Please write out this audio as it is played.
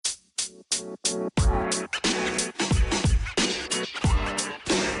Good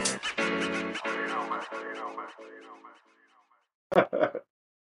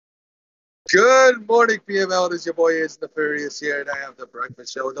morning, PML. It is your boy Is the Furious here, and I have the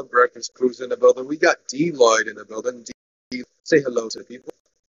breakfast show, the breakfast cruise in the building. We got D Lloyd in the building. D, say hello to the people.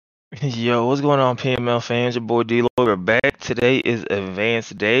 Yo, what's going on, PML fans? Your boy D-Lo. We're back. Today is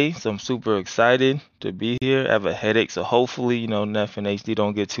Advanced Day, so I'm super excited to be here. I have a headache, so hopefully, Neff and HD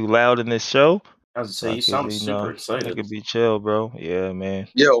don't get too loud in this show. I was to say, you sound super I excited. could be chill, bro. Yeah, man.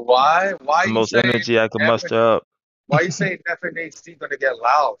 Yo, why The you most saying energy I can Neff muster and- up. Why you saying Neff and HD gonna get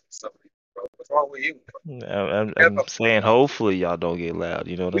loud? So, bro, what's wrong with you? I'm saying hopefully y'all don't get loud.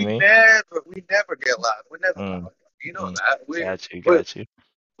 You know what I mean? We never get loud. We're never Mm, loud. You know that. We're Got you.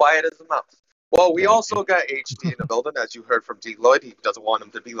 quiet as a mouse. Well, we Got also got HD in the building, as you heard from D Lloyd. He doesn't want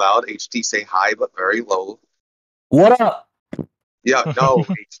him to be loud. HD say hi, but very low. What up? Yeah, no,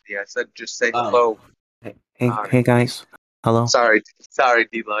 HD. I said just say hello. Hey guys. Hello. Sorry,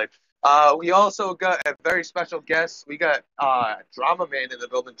 D Lloyd. We also got a very special guest. We got Drama Man in the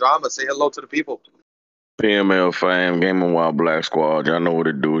building. Drama, say hello to the people. PML fam, Game and Wild Black Squad. Y'all know what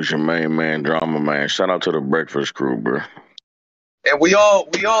it do. It's your main man, Drama Man. Shout out to the breakfast crew, bro. And we all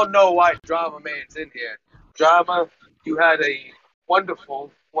know why Drama Man's in here. Drama, you had a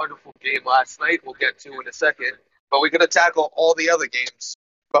wonderful, wonderful game last night. We'll get to in a second. But we're gonna tackle all the other games.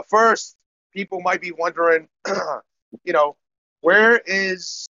 But first, people might be wondering, where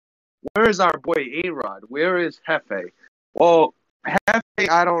is our boy A-Rod? Where is Hefe? Well, Hefe,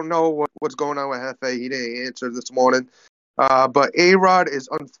 I don't know what's going on with Hefe. He didn't answer this morning. But A-Rod is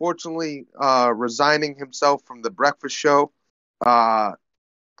unfortunately resigning himself from the breakfast show.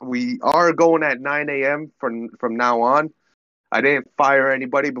 We are going at 9 a.m. from now on. I didn't fire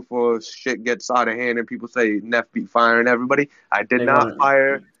anybody before shit gets out of hand and people say Neff be firing everybody. I did not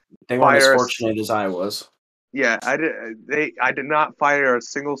fire. They weren't as fortunate as I was. Yeah, I did not fire a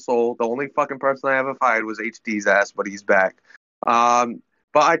single soul. The only fucking person I ever fired was HD's ass, but he's back. But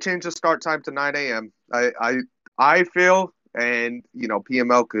I changed the start time to 9 a.m. I feel, and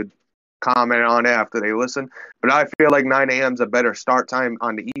PML could comment on it after they listen, but I feel like 9 a.m. is a better start time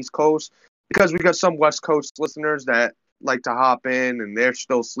on the East Coast because we got some West Coast listeners that like to hop in and they're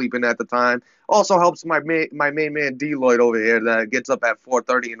still sleeping at the time. Also helps my main man D Lloyd over here that gets up at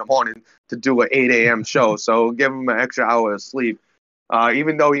 4:30 in the morning to do an 8 a.m. show. So give him an extra hour of sleep.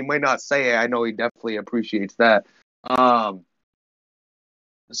 Even though he might not say it, I know he definitely appreciates that.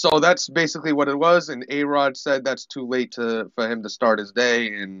 So that's basically what it was. And A-Rod said that's too late for him to start his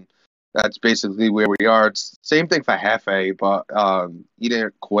day, and that's basically where we are. It's same thing for Hefe, but he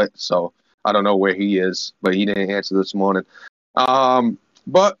didn't quit, so I don't know where he is, but he didn't answer this morning.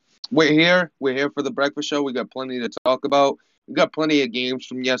 But we're here. We're here for the breakfast show. We got plenty to talk about. We got plenty of games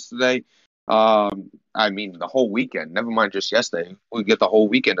from yesterday. I mean, the whole weekend. Never mind just yesterday. We get the whole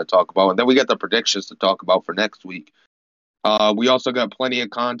weekend to talk about, and then we get the predictions to talk about for next week. We also got plenty of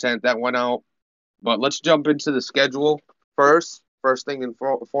content that went out. But let's jump into the schedule first. First thing and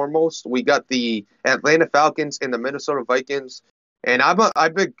foremost, we got the Atlanta Falcons and the Minnesota Vikings. And I've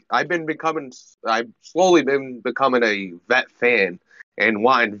slowly been becoming a Vet fan and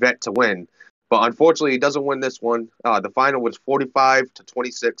wanting Vet to win. But unfortunately, he doesn't win this one. The final was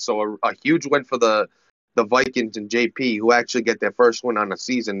 45-26, so a huge win for the Vikings and JP, who actually get their first win on the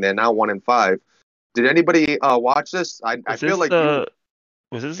season. They're now 1-5. Did anybody watch this? I feel like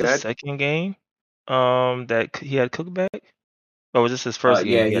was this the second game that he had Cook back, or was this his first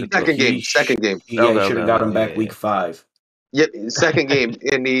game? Yeah, second game. He should have got him back week 5. Yeah, second game,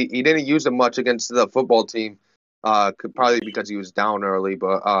 and he didn't use him much against the football team. Probably because he was down early,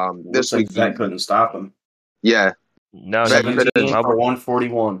 but this week Vet couldn't stop him. Yeah, no, 17 for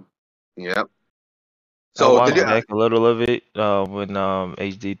 141. Yep. So I watched back a little of it when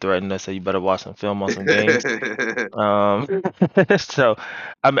HD threatened us, so you better watch some film on some games. So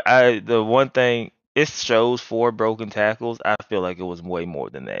the one thing, it shows 4 broken tackles. I feel like it was way more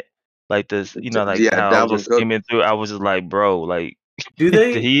than that. Like this, how I was just skimming through. I was just like, bro, like, do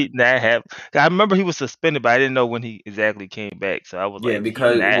they? Did he not have? I remember he was suspended, but I didn't know when he exactly came back. So I was like,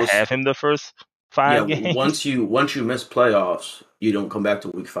 because did he not have him the first 5 games? Once you miss playoffs, you don't come back to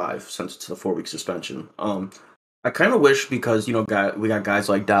week 5 since it's a 4-week suspension. I kind of wish, because we got guys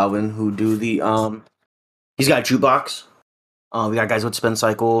like Dalvin who do the he's got jukebox. We got guys with spin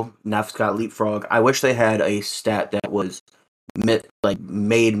cycle. Neff's got leapfrog. I wish they had a stat that was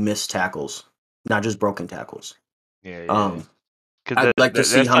made missed tackles, not just broken tackles. Yeah. I'd like to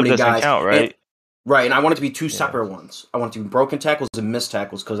see how many guys count, right? Right, and I want it to be 2 separate ones. I want it to be broken tackles and missed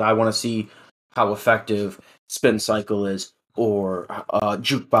tackles, because I want to see how effective spin cycle is or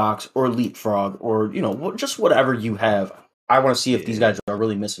jukebox or leapfrog or just whatever you have. I want to see if these guys are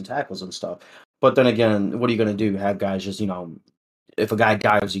really missing tackles and stuff. But then again, what are you going to do? Have guys just if a guy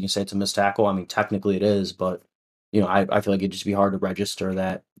dives, you can say it's a missed tackle. I mean, technically it is, but I feel like it'd just be hard to register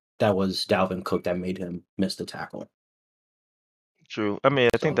that was Dalvin Cook that made him miss the tackle. True. I mean,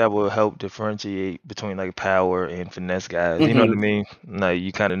 I think that will help differentiate between like power and finesse guys. You know what I mean? Like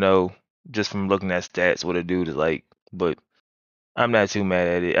you kind of know just from looking at stats what a dude is like. But I'm not too mad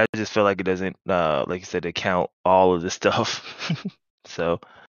at it. I just feel like it doesn't, like you said, account all of the stuff. So,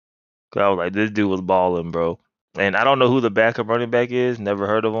 'cause I was like, this dude was balling, bro. And I don't know who the backup running back is. Never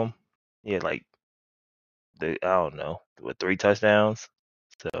heard of him. He had like I don't know, 3 touchdowns.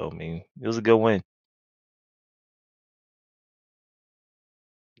 So I mean, it was a good win.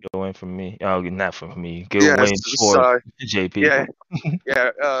 Good win from me. Oh, not from me. Good win for JP.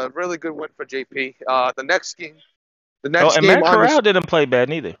 Yeah, really good win for JP. The next game. And Matt Corral didn't play bad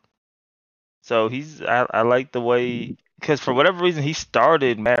neither. So I like the way, because for whatever reason he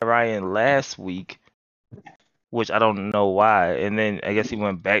started Matt Ryan last week, which I don't know why. And then I guess he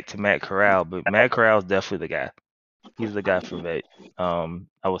went back to Matt Corral, but Matt Corral's definitely the guy. He's the guy for Vet. I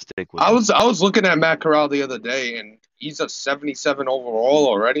will stick with him. I was looking at Matt Corral the other day, and he's a 77 overall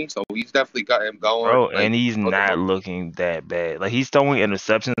already, so he's definitely got him going. Bro, and he's not looking that bad. Like he's throwing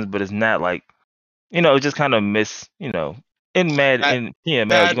interceptions, but it's not like, it's just kind of in PML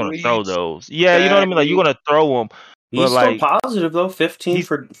you're gonna throw those. Yeah, you know what I mean. Like you're gonna throw them. He's still positive though.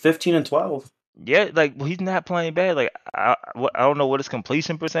 15 and 12. Yeah, like he's not playing bad. Like I don't know what his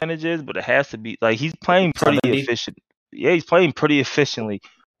completion percentage is, but it has to be like he's playing pretty efficient. Yeah, he's playing pretty efficiently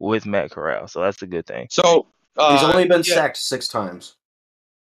with Matt Corral, so that's a good thing. So he's only been sacked 6 times.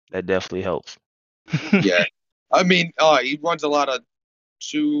 That definitely helps. Yeah, I mean, he runs a lot of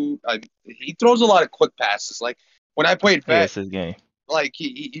he throws a lot of quick passes. Like when I played Vet, that's his game. Like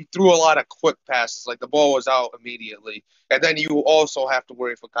he threw a lot of quick passes. Like the ball was out immediately, and then you also have to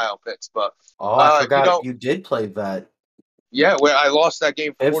worry for Kyle Pitts. But I forgot you did play Vet. Yeah, where I lost that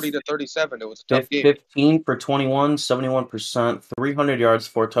game 40-37. It was a tough game. 15 for 21, 71%, 300 yards,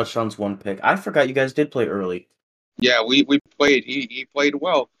 4 touchdowns, 1 pick. I forgot you guys did play early. Yeah, we played. He played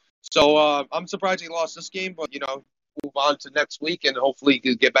well. So I'm surprised he lost this game, but move on to next week, and hopefully he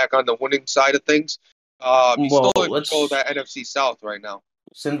can get back on the winning side of things. He's still in control of that NFC South right now.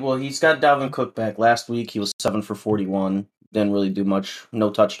 Well, he's got Dalvin Cook back. Last week he was 7 for 41. Didn't really do much.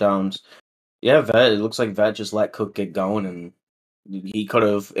 No touchdowns. Yeah, Vet. It looks like Vet just let Cook get going, and he could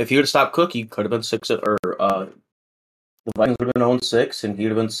have. If he would have stopped Cook, he could have been 6 or the Vikings would have been 0-6, and he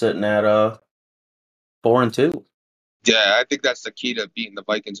would have been sitting at 4-2. Yeah, I think that's the key to beating the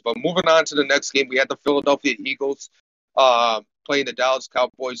Vikings. But moving on to the next game, we had the Philadelphia Eagles playing the Dallas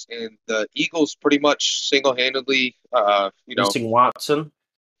Cowboys, and the Eagles pretty much single-handedly, missing Watson.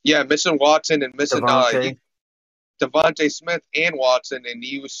 Yeah, missing Watson and missing Devontae Smith and Watson, and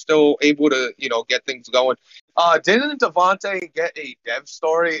he was still able to, get things going. Didn't Devontae get a dev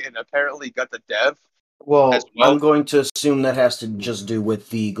story and apparently got the dev? Well, I'm going to assume that has to just do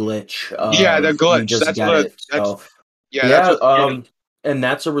with the glitch. Yeah, the glitch. And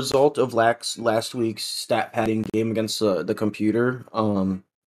that's a result of last week's stat padding game against the computer.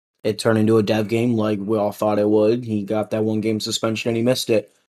 It turned into a dev game like we all thought it would. He got that 1 game suspension and he missed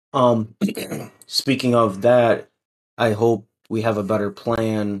it. Speaking of that, I hope we have a better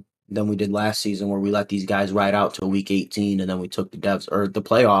plan than we did last season, where we let these guys ride out till week 18, and then we took the devs or the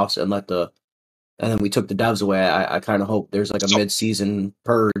playoffs and then we took the devs away. I kind of hope there's like a mid-season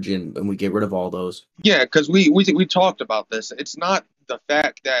purge and we get rid of all those. Yeah, because we talked about this. It's not the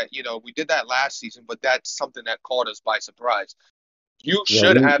fact that we did that last season, but that's something that caught us by surprise. You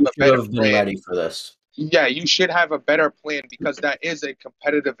should have a better plan. Been ready for this. Yeah, you should have a better plan, because that is a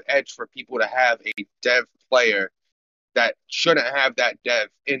competitive edge for people to have a dev player that shouldn't have that dev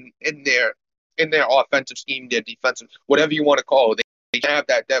in their offensive scheme, their defensive, whatever you want to call it. They have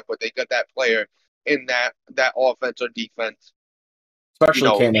that dev, but they got that player in that offense or defense. Especially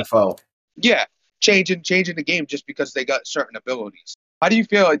KNFO. Yeah, changing the game just because they got certain abilities. How do you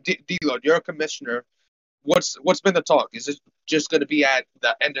feel, D-Lo, you're a commissioner? What's been the talk? Is it just going to be at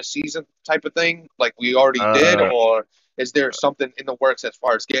the end of season type of thing, like we already did, or is there something in the works as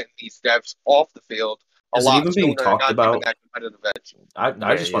far as getting these devs off the field? Is it even being talked about?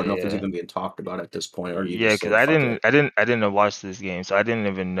 I just want to know if it's even being talked about at this point. Or because I didn't watch this game, so I didn't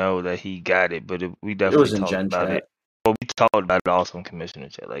even know that he got it. But we definitely talked about it. Well, we talked about it also in commissioner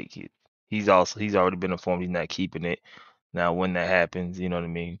chat. Like he's already been informed he's not keeping it. Now, when that happens, you know what I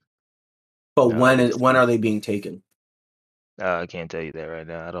mean. But when are they being taken? I can't tell you that right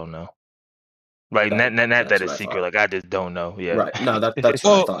now. I don't know. Like not that That's it's what I secret. thought. Like I just don't know. Yeah. Right. No, that's what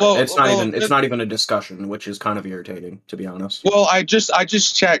I thought. Well, It's not even a discussion, which is kind of irritating, to be honest. well, I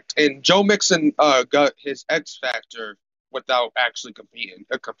just checked, and Joe Mixon got his X Factor without actually completing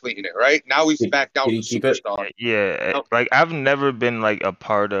it. Right now, he's back down Did he to keep it? superstar. Yeah. Nope. Like I've never been like a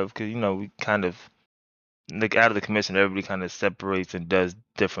part of, because we kind of like out of the commission, everybody kind of separates and does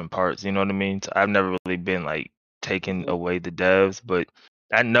different parts. You know what I mean? So I've never really been like taking away the devs, but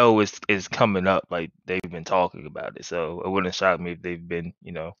I know it's coming up. Like they've been talking about it, so it wouldn't shock me if they've been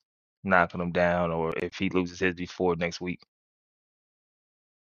knocking him down, or if he loses his before next week.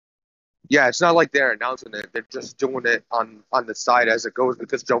 Yeah, it's not like they're announcing it; they're just doing it on the side as it goes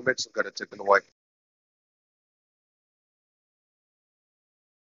because Joe Mixon got it taken away.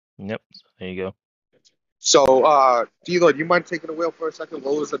 Yep. There you go. So, D-Lloyd, you mind taking a wheel for a second?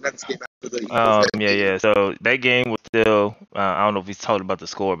 What was the next game after the Eagles? Yeah. So that game was still. I don't know if he's talked about the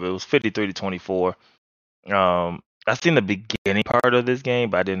score, but it was 53-24. I seen the beginning part of this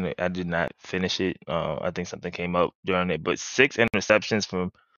game, but I did not finish it. I think something came up during it. But 6 interceptions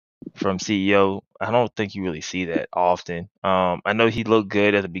from CEO. I don't think you really see that often. I know he looked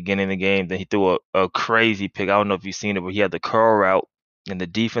good at the beginning of the game. Then he threw a crazy pick. I don't know if you've seen it, but he had the curl route, and the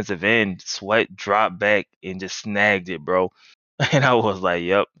defensive end Sweat dropped back and just snagged it, bro. And I was like,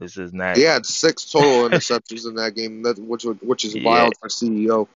 "Yep, this is not." He had 6 total interceptions in that game, which is wild for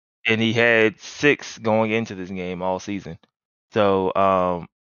CEO. And he had 6 going into this game all season. So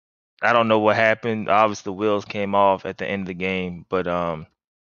I don't know what happened. Obviously, the wheels came off at the end of the game, but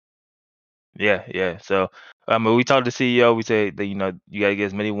yeah. So when we talked to CEO, we said that you gotta get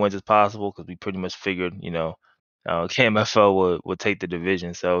as many wins as possible because we pretty much figured KMFO would take the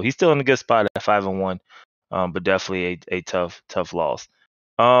division. So he's still in a good spot at 5-1, but definitely a tough loss.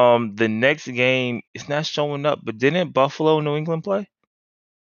 The next game is not showing up, but didn't Buffalo New England play?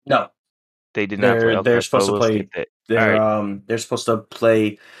 No, They did not play. Okay, they're supposed so to we'll play. skip that. They're supposed to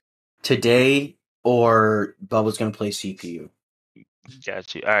play today, or Bubba's going to play CPU.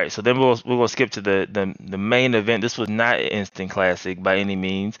 Got you. All right, so then we'll skip to the main event. This was not an instant classic by any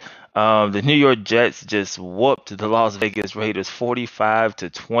means. The New York Jets just whooped the Las Vegas Raiders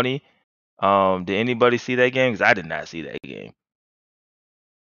 45-20. Did anybody see that game? Because I did not see that game.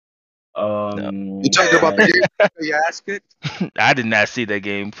 You talking about the game you asked it? I did not see that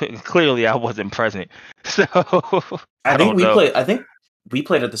game. Clearly, I wasn't present. So I think we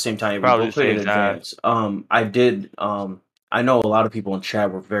played at the same time. Probably we played in the same time. advance. I did. I know a lot of people in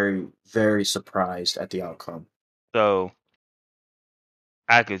chat were very, very surprised at the outcome. So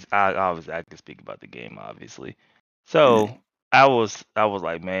I could speak about the game, obviously. So I was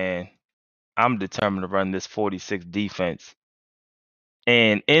like, man, I'm determined to run this 46 defense.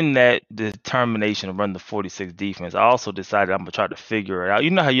 And in that determination to run the 46 defense, I also decided I'm gonna try to figure it out. You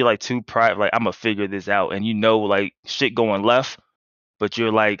know how you're like too private, like I'm gonna figure this out, and like shit going left, but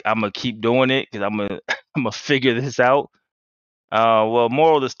you're like I'm gonna keep doing it because I'm gonna figure this out. Well,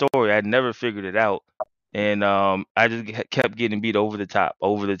 moral of the story, I never figured it out, and I just kept getting beat over the top,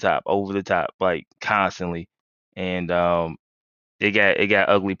 like constantly, and it got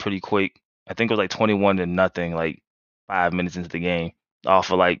ugly pretty quick. I think it was like 21-0, like 5 minutes into the game,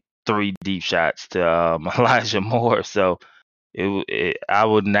 off of like 3 deep shots to Elijah Moore. So I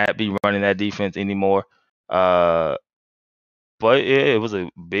would not be running that defense anymore. But it was a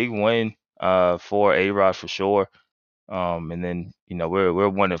big win for A-Rod for sure. And then we're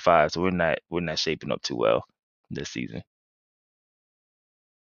 1-5, so we're not shaping up too well this season.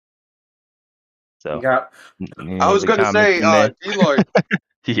 So I was gonna say, D-Lloyd.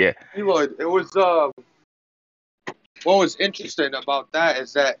 Yeah. D-Lloyd, it was what was interesting about that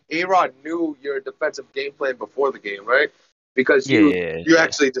is that A-Rod knew your defensive game plan before the game, right? Because you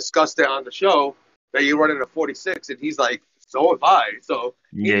actually discussed it on the show that you're running a 46, and he's like, so have I. So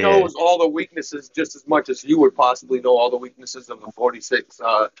he knows all the weaknesses just as much as you would possibly know all the weaknesses of the 46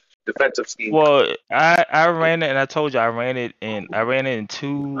 defensive scheme. Well, I ran it, and I told you I ran it in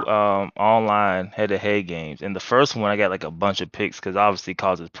 2 online head-to-head games. In the first one, I got like a bunch of picks because obviously it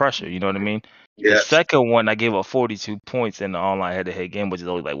causes pressure. You know what I mean? Yeah. The second one, I gave up 42 points in the online head-to-head game, which is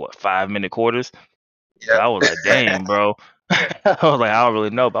only like 5-minute quarters. Yeah. So I was like, damn, bro. I was like, I don't really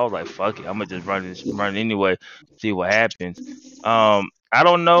know, but I was like, fuck it, I'm gonna just run anyway, see what happens. I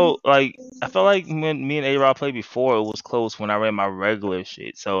don't know, like I felt like when me and A-Rod played before, it was close when I ran my regular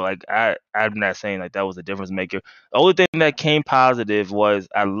shit. So like I'm not saying like that was a difference maker. The only thing that came positive was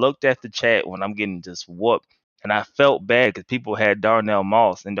I looked at the chat when I'm getting just whooped, and I felt bad because people had Darnell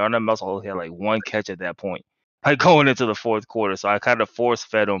Moss, and Darnell Moss only had like 1 catch at that point, like going into the 4th quarter. So I kind of force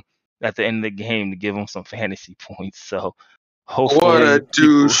fed him at the end of the game to give him some fantasy points. So Hopefully, What a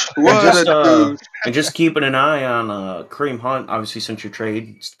douche! What a douche! And just keeping an eye on Kareem Hunt. Obviously, since your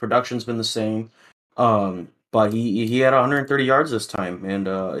trade, production's been the same. But he had 130 yards this time, and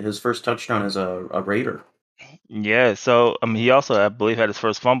his first touchdown as a Raider. Yeah, so he also, I believe, had his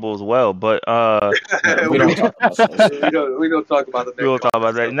first fumble as well. But We don't talk about that. we don't talk about the we will talk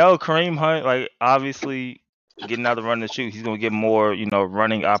about that. No, Kareem Hunt, like obviously getting out the run and shoot, he's gonna get more,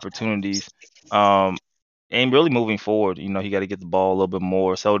 running opportunities. And really moving forward, he got to get the ball a little bit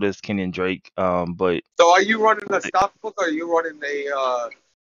more. So does Kenyon Drake. But So are you running a stop book or are you running a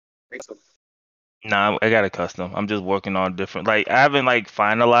nah, I got a custom. I'm just working on different. Like I haven't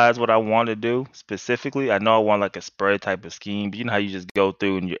finalized what I want to do specifically. I know I want like a spread type of scheme, but you know how you just go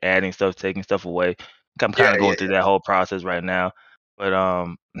through and you're adding stuff, taking stuff away. I'm kind of going through that whole process right now. But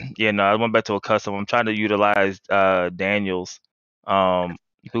yeah, no, I went back to a custom. I'm trying to utilize Daniels,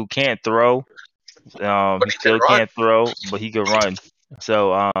 who can't throw. He still can't throw, but he can run.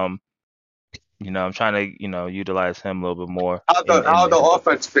 So I'm trying to utilize him a little bit more. How the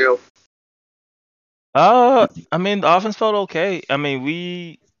offense feel? I mean, the offense felt okay. I mean,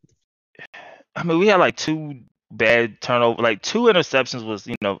 we had like two bad turnovers, like two interceptions was,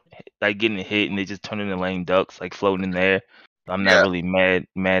 like getting hit and they just turned into lame ducks, like floating in there. I'm not really mad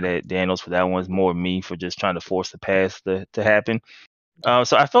at Daniels for that one. It's more me for just trying to force the pass to happen.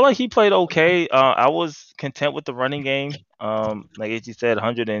 So I felt like he played okay. I was content with the running game. Like as you said,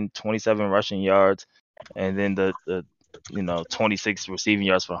 127 rushing yards, and then the 26 receiving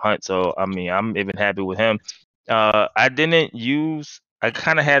yards for Hunt. So I mean, I'm even happy with him. I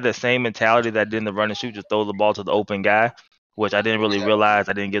kind of had the same mentality that I did in the run and shoot, just throw the ball to the open guy, which I didn't really realize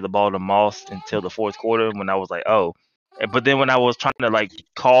I didn't get the ball to Moss until the fourth quarter when I was like, oh. But then when I was trying to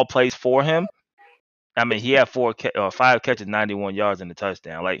call plays for him, I mean, he had 5 catches, 91 yards in the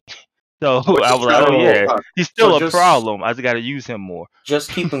touchdown. So I was like, oh yeah, he's still a problem. I just got to use him more.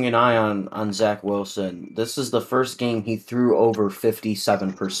 Just keeping an eye on Zach Wilson. This is the first game he threw over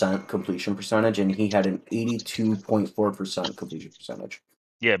 57% completion percentage, and he had an 82.4% completion percentage.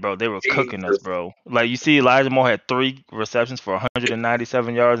 Yeah, bro, they were cooking us, bro. Like you see, Elijah Moore had 3 receptions for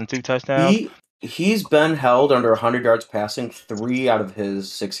 197 yards and 2 touchdowns. He's been held under 100 yards passing 3 out of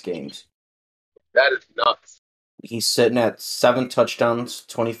his 6 games. That is nuts. He's sitting at 7 touchdowns,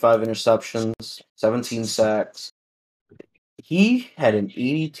 25 interceptions, 17 sacks. He had an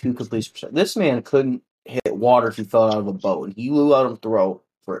 82 completion percent. This man couldn't hit water if he fell out of a boat, and he let him throw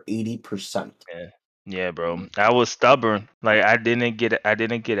for 80%. Yeah, bro. I was stubborn. Like I didn't get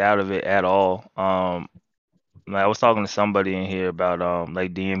out of it at all. I was talking to somebody in here about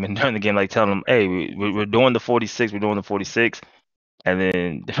DMing during the game, telling them, hey, we're doing the 46, we're doing the 46. And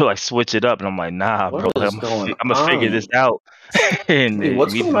then they're like, switch it up. And I'm like, nah, bro. I'm going to figure this out. And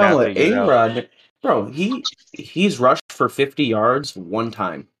what's going on with A-Rod? Bro, he's rushed for 50 yards one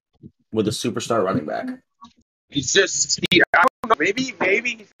time with a superstar running back. He's just, I don't know, maybe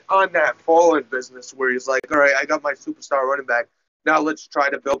he's on that fallen business where he's like, all right, I got my superstar running back. Now let's try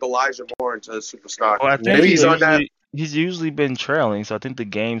to build Elijah Moore into a superstar. Well, I think he's usually been trailing. So I think the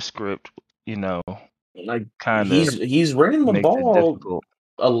game script, kind of he's running the ball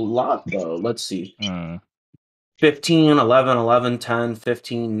a lot though. Let's see. 15, 11, 11, 10,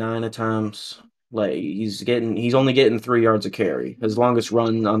 15, 9 attempts. He's only getting 3 yards a carry. His longest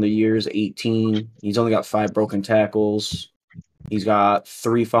run on the year is 18. He's only got 5 broken tackles. He's got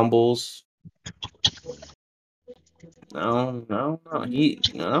 3 fumbles. No.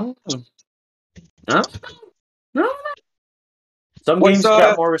 Some games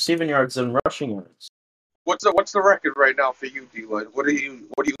got more receiving yards than rushing yards. What's the record right now for you, D-Lloyd? What do you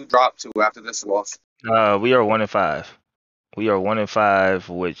drop to after this loss? We are 1-5. We are 1-5,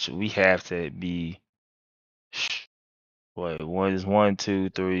 which we have to be. What? 1, 2,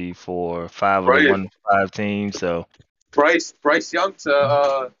 3, 4, 5 of the 1-5 teams. So Bryce Young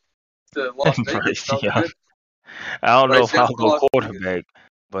to Las Vegas. I don't know if I'll go quarterback,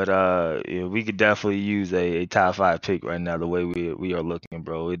 but yeah, we could definitely use a top 5 pick right now. The way we are looking,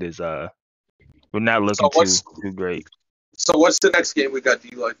 bro, it is we're not looking too great. So what's the next game we got,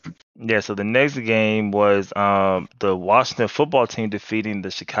 D-Lloyd? Yeah, so the next game was the Washington football team defeating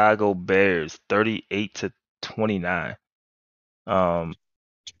the Chicago Bears 38-29.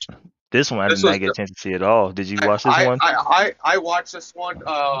 This one I did not get a chance to see at all. Did you watch this one? I watched this one.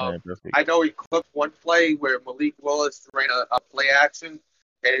 I know he clipped one play where Malik Willis ran a play action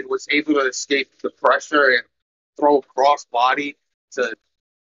and was able to escape the pressure and throw a cross body to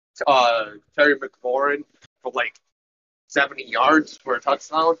Terry McLaurin for 70 yards for a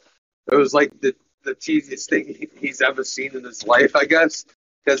touchdown. It was the cheesiest thing he's ever seen in his life, I guess.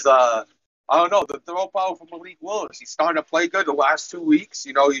 Because I don't know, the throw power from Malik Willis. He's starting to play good the last 2 weeks.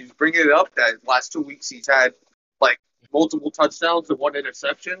 He's bringing it up that last 2 weeks he's had like multiple touchdowns and one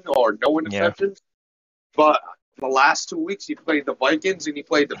interception or no Yeah. interceptions. But the last 2 weeks he played the Vikings and he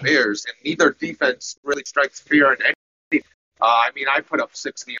played the Bears, and neither defense really strikes fear in any. I put up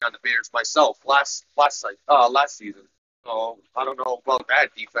 60 on the Bears myself last season. So I don't know about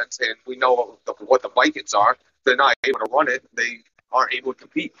that defense, and we know what the Vikings are. They're not able to run it. They aren't able to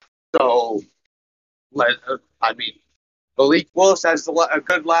compete. So, Malik Willis has a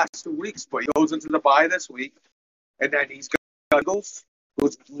good last 2 weeks, but he goes into the bye this week, and then he's got Eagles, who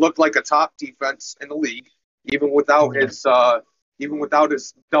looked like a top defense in the league, even without his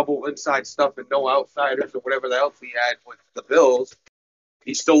double inside stuff and no outsiders or whatever else he had with the Bills.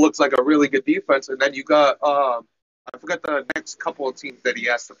 He still looks like a really good defense. And then you got I forgot the next couple of teams that he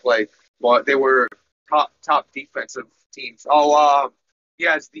has to play, but they were top defensive teams. He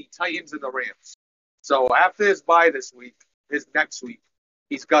has the Titans and the Rams. So after his bye his next week,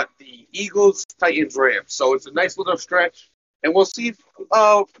 he's got the Eagles, Titans, Rams. So it's a nice little stretch, and we'll see if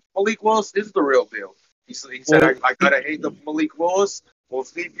Malik Willis is the real deal. He said, I gotta hang up Malik Willis. We'll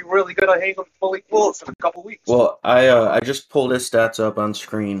see if you really gotta hang up Malik Willis in a couple weeks. Well, I just pulled his stats up on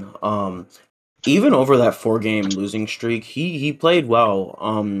screen. Even over that 4-game losing streak, he played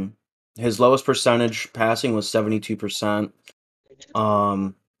well. His lowest percentage passing was 72%. He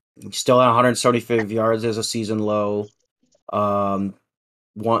still had 175 yards as a season low.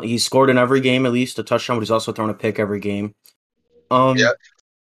 He scored in every game at least a touchdown, but he's also thrown a pick every game. That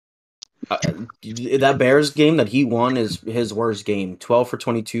Bears game that he won is his worst game. 12 for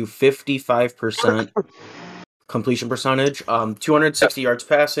 22, 55% completion percentage, 260 yards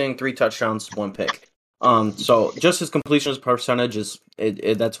passing, 3 touchdowns, 1 pick. So just his completion percentage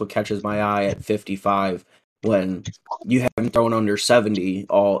that's what catches my eye at 55 when you haven't thrown under 70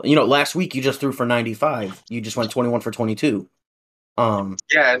 all. Last week you just threw for 95. You just went 21 for 22. And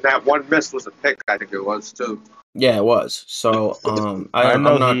that one miss was a pick, I think it was too. Yeah, it was. So I'm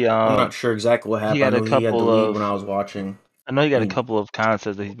not sure exactly what happened. He had a couple he had the lead when I was watching. I know he got a couple of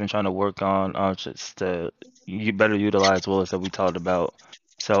concepts that he's been trying to work on, just to better utilize Willis that we talked about.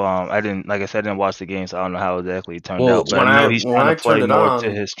 So I didn't watch the game, so I don't know how exactly it turned out. But I know he's trying to play more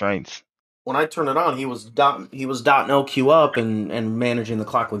to his strengths. When I turned it on, he was dotting LQ up and managing the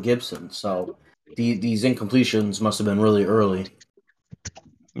clock with Gibson. So these incompletions must have been really early.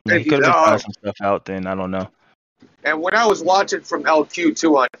 Yeah, he could have been trying some stuff out then. I don't know. And when I was watching from LQ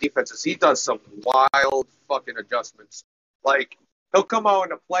too on defenses, he does some wild fucking adjustments. Like he'll come out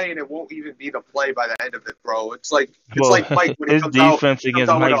in a play and it won't even be the play by the end of it, bro. It's like Mike when his defense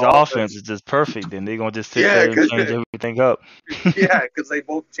against Mike's offense is just perfect. Then they're gonna just sit there and change everything up. Yeah, because they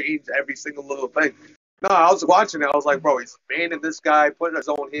both change every single little thing. No, I was watching it. I was like, bro, he's manning this guy, putting his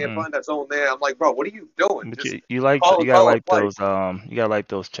own here, putting his own there. I'm like, bro, what are you doing? But you gotta like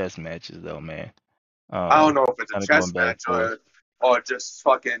those chess matches though, man. I don't know if it's a chess match or just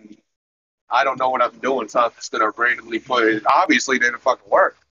fucking. I don't know what I'm doing, so I'm just gonna randomly put it. Obviously, it didn't fucking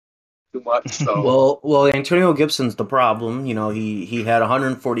work too much. So well, Antonio Gibson's the problem. He had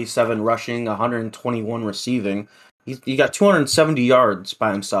 147 rushing, 121 receiving. He got 270 yards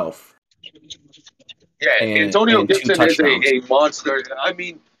by himself. Yeah, Antonio Gibson is a monster.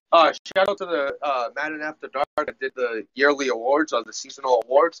 Shout out to the Madden After Dark that did the yearly awards or the seasonal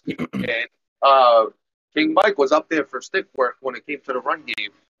awards, and King Mike was up there for stick work when it came to the run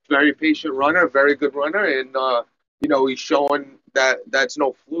game. Very patient runner, very good runner, and he's showing that that's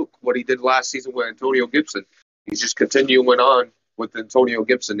no fluke what he did last season with Antonio Gibson. He's just continuing on with Antonio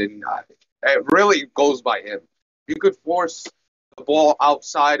Gibson, and it really goes by him. If you could force the ball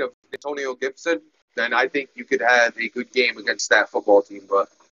outside of Antonio Gibson, then I think you could have a good game against that football team. But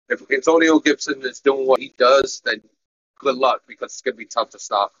if Antonio Gibson is doing what he does, then good luck because it's going to be tough to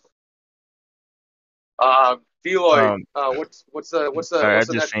stop. Deloy, what's the? I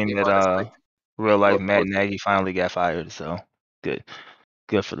just seen that real life Matt Nagy finally got fired, so good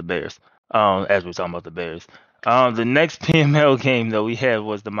for the Bears. As we're talking about the Bears, the next PML game that we had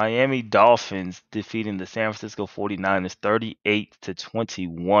was the Miami Dolphins defeating the San Francisco 49ers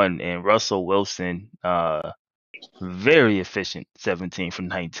 38-21, and Russell Wilson, very efficient, 17 from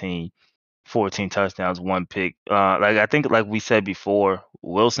 19, 14 touchdowns, 1 pick. I think like we said before,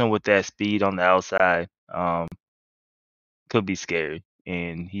 Wilson with that speed on the outside. Could be scary,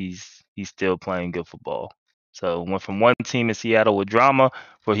 and he's still playing good football. So went from one team in Seattle with drama,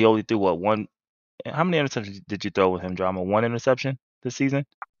 where he only threw one. How many interceptions did you throw with him, drama? 1 interception this season.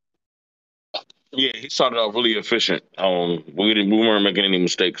 Yeah, he started off really efficient. We weren't making any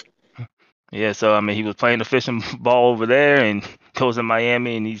mistakes. Yeah, so he was playing efficient ball over there, and goes to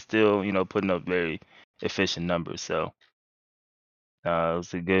Miami, and he's still, putting up very efficient numbers. So it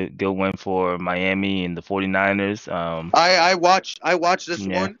was a good win for Miami and the 49ers. I watched this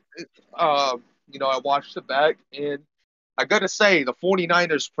Yeah. one. I watched it back, and I gotta say the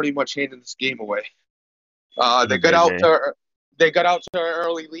 49ers pretty much handed this game away. They got out to an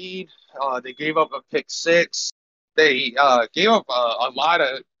early lead. They gave up a pick six. They gave up a lot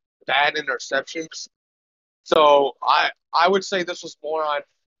of bad interceptions. So I would say this was more on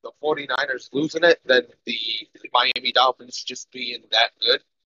the 49ers losing it than the Miami Dolphins just being that good.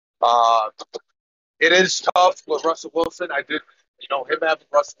 It is tough with Russell Wilson. Him having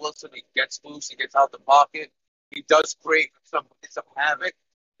Russell Wilson, he gets loose, he gets out the pocket. He does create some havoc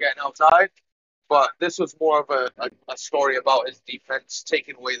getting outside. But this was more of a story about his defense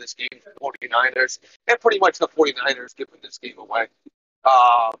taking away this game from the 49ers, and pretty much the 49ers giving this game away.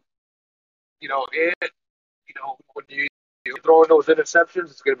 When you're throwing those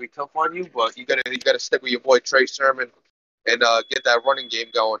interceptions, it's going to be tough on you, but you gotta stick with your boy Trey Sermon and get that running game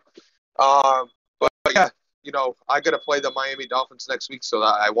going. But yeah, I gotta play the Miami Dolphins next week, so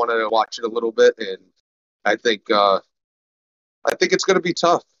I wanted to watch it a little bit, and I think it's going to be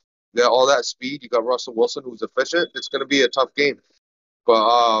tough. You got all that speed. You got Russell Wilson, who's efficient. It's going to be a tough game.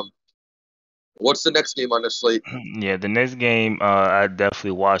 But what's the next game on the slate? Yeah, the next game I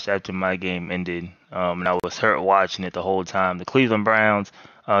definitely watched after my game ended, and I was hurt watching it the whole time. The Cleveland Browns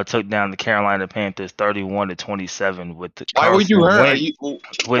took down the Carolina Panthers 31-27 with Why were you hurt?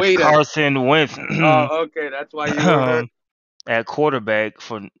 Carson Wentz. Oh, okay, that's why you were hurt. At quarterback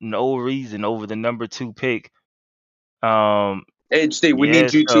for no reason over the number 2 pick. HD, we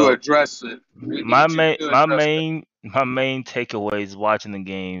need you to address it. My main takeaways watching the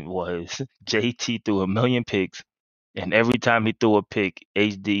game was JT threw a million picks, and every time he threw a pick,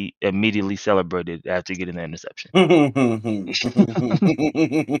 HD immediately celebrated after getting the interception.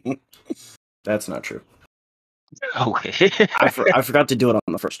 That's not true. Okay. I forgot to do it on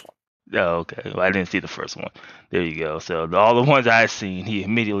the first one. Oh, okay. Well, I didn't see the first one. There you go. So all the ones I've seen, he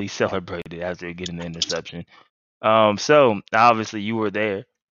immediately celebrated after getting the interception. So obviously you were there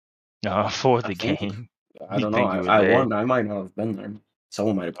for the game. I don't know. I won. I might not have been there.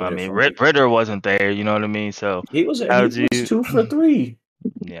 Someone might have played. I mean, Ritter wasn't there. You know what I mean? So he was 2 for 3.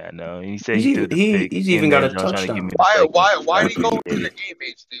 Yeah, no. He said he's even got a touchdown. Why did he go into the game,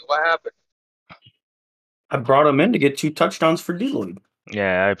 HD? What happened? I brought him in to get 2 touchdowns for Deloitte.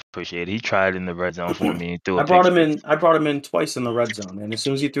 Yeah, I appreciate it. He tried in the red zone for me. I brought him in twice in the red zone, and as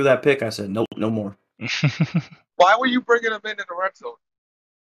soon as he threw that pick, I said, "Nope, no more." Why were you bringing him in the red zone?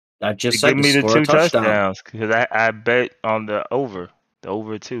 I just said give me the 2 touchdown. touchdowns because I bet on the over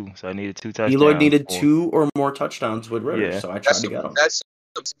 2, so I needed 2 touchdowns. Deloitte needed 2 or more touchdowns with Ritter, so I tried to get him. That's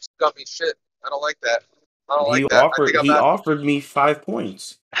some scummy shit. I don't like that. He offered me 5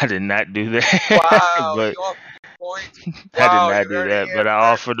 points. I did not do that. Wow, but he offered points. I did not do that, but I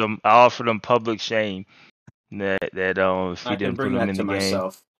offered him public shame that if he didn't put him in the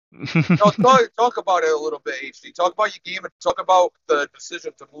game. Talk about it a little bit, HD. Talk about your game and talk about the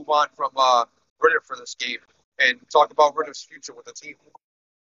decision to move on from Ritter for this game, and talk about Ritter's future with the team.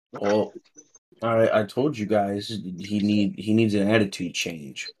 Well, I told you guys he needs an attitude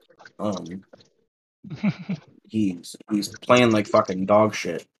change. He's playing like fucking dog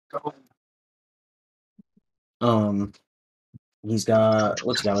shit. He's got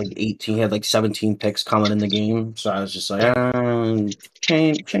like 18. He had like 17 picks coming in the game, so I was just like,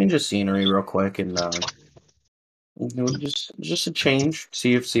 change the scenery real quick, and just a change.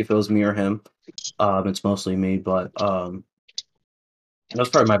 See if it was me or him. It's mostly me, but that was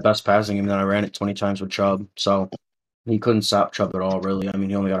probably my best passing game. Then I ran it 20 times with Chubb, so he couldn't stop Chubb at all. Really, I mean,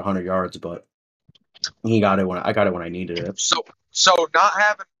 he only got 100 yards, but he got it when I needed it. So not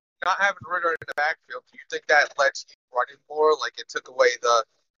having Ritter in the backfield, do you think that lets you running more? Like it took away the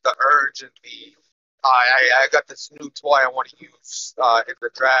urge and the I got this new toy I want to use in the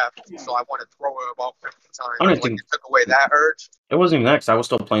draft, so I want to throw it about 50 times. It took away that urge. It wasn't even that, because I was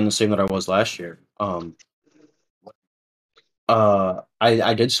still playing the same that I was last year.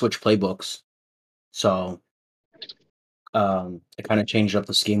 I did switch playbooks, so it kind of changed up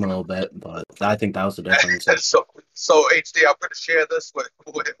the scheme a little bit, but I think that was the difference. so HD, I'm going to share this with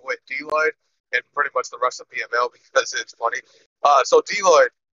Deloitte and pretty much the rest of PML because it's funny. So Deloitte,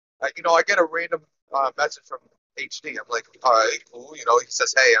 I get a random message from HD. I'm like, all right, cool. He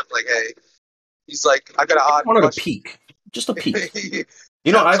says, hey. I'm like, hey. He's like, I got an odd question. A peek, just a peek.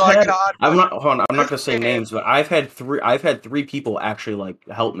 I'm not going to say names, but I've had 3 people actually like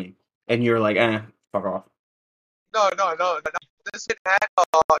help me, and you're like, fuck off. No. This didn't have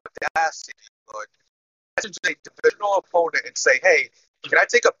audacity. message a divisional opponent and say, "Hey, can I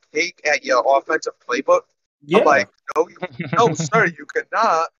take a peek at your offensive playbook?" Yeah. I'm like, no, sir, you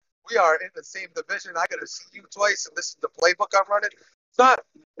cannot. We are in the same division. I gotta see you twice, and this is the playbook I'm running. It's not.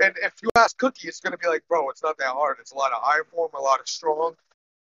 And if you ask Cookie, it's gonna be like, bro, it's not that hard. It's a lot of iron form, a lot of strong,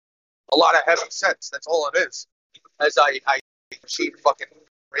 a lot of heavy sets. That's all it is. As I cheat fucking.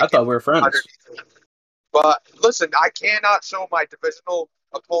 I thought we were friends. But listen, I cannot show my divisional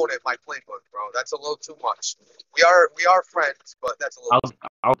opponent my playbook, bro. That's a little too much. We are friends, but that's a little.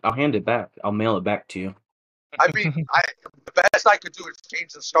 I'll hand it back. I'll mail it back to you. I mean, the best I could do is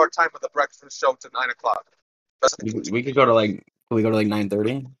change the start time of the breakfast show to 9:00. We could go to like. Can we go to like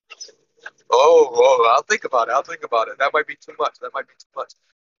 9:30? Oh, I'll think about it. That might be too much.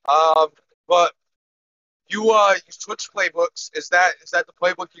 But you switch playbooks. Is that the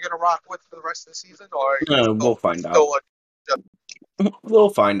playbook you're gonna rock with for the rest of the season, or We'll find out. We'll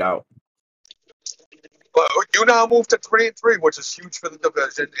find out. But you now move to 3-3, which is huge for the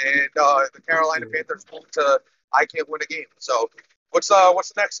division, and the Carolina Panthers move to I can't win a game. So what's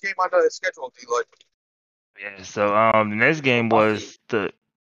the next game on the schedule, D-Lloyd? Yeah, so the next game was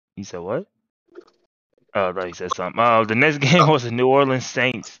you said what? Oh, I thought you said something. The next game was the New Orleans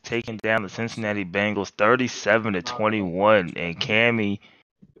Saints taking down the Cincinnati Bengals 37-21, and Cammy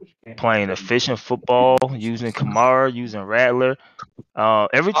playing efficient football, using Kamara, using Rattler.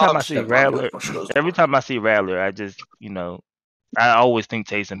 Every time I see Rattler, I just, I always think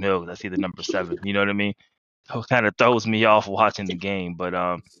Taysom Hill because I see the number 7. You know what I mean? So it kind of throws me off watching the game, but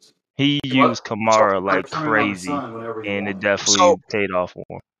he used Kamara like crazy, and it definitely paid off for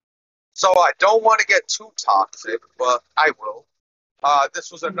him. So I don't want to get too toxic, but I will.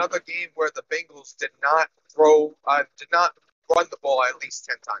 This was another game where the Bengals did not run the ball at least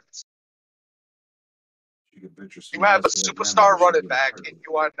 10 times. You have a superstar running back, and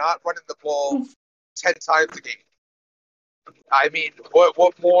you are not running the ball 10 times a game. I mean,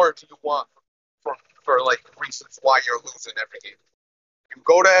 what more do you want for like reasons why you're losing every game? You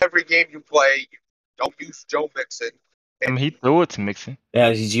go to every game you play. You don't use Joe Mixon. I mean, he threw it to Mixon.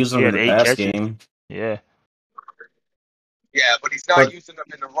 Yeah, he's using him in the pass game. Yeah. Yeah, but he's not using them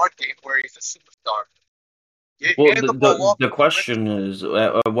in the run game where he's a superstar. The question is,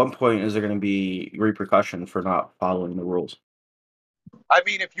 at what point is there going to be repercussion for not following the rules? I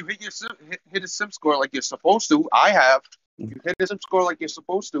mean, if you hit a sim score like you're supposed to, if you hit a sim score like you're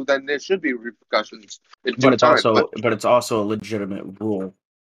supposed to, then there should be repercussions. But it's also a legitimate rule.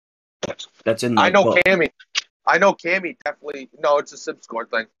 That's in the I know book. Cammy definitely. No, it's a sim score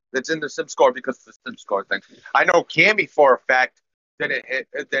thing. It's in the sim score because it's a sim score thing. I know Cammy for a fact didn't hit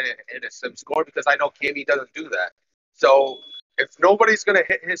a sim score because I know Cammy doesn't do that. So if nobody's gonna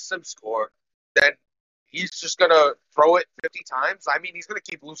hit his sim score, then he's just gonna throw it 50 times. I mean, he's gonna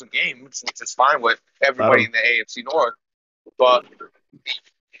keep losing games, which is fine with everybody in the AFC North. But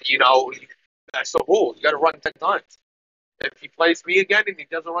that's the rule. You got to run 10 times. If he plays me again and he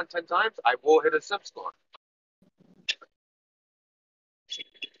doesn't run 10 times, I will hit a sim score.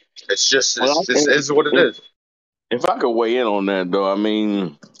 It's just this is what it is. If I could weigh in on that, though, I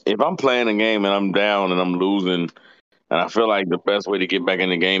mean, if I'm playing a game and I'm down and I'm losing, and I feel like the best way to get back in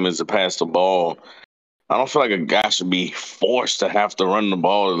the game is to pass the ball, I don't feel like a guy should be forced to have to run the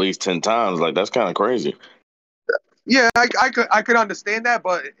ball at least 10 times. Like, that's kind of crazy. Yeah, I could understand that,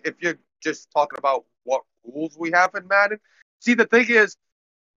 but if you're just talking about what rules we have in Madden, see, the thing is,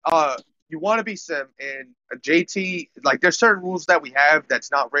 you want to be sim, and JT, like, there's certain rules that we have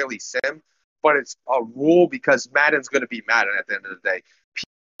that's not really sim, but it's a rule because Madden's going to be Madden at the end of the day.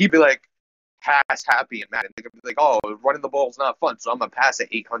 He'd be like, pass happy in Madden. They're going to be like, oh, running the ball is not fun, so I'm going to pass it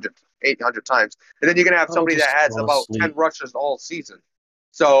 800 times. And then you're going to have somebody that has about 10 rushes all season.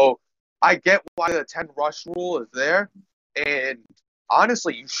 So I get why the 10 rush rule is there, and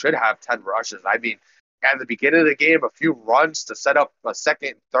honestly, you should have 10 rushes. I mean, at the beginning of the game, a few runs to set up a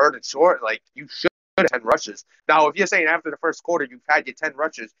second, third, and short, like, you should have 10 rushes. Now, if you're saying after the first quarter you've had your 10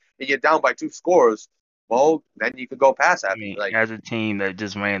 rushes and you're down by 2 scores, well, then you could go pass at me. Like, as a team that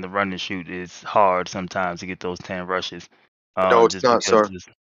just ran the run and shoot, it's hard sometimes to get those 10 rushes. No, it's not, sir.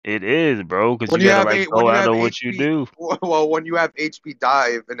 It is, bro, because you gotta go out of what you do. Well, when you have HP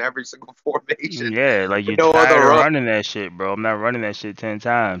dive in every single formation. Yeah, like, you're tired of running that shit, bro. I'm not running that shit 10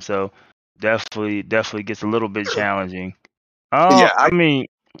 times, so definitely gets a little bit challenging. I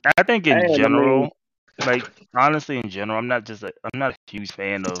think in general, like, honestly, in general, I'm not a huge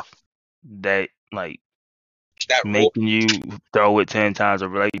fan of that, like, making you throw it 10 times, or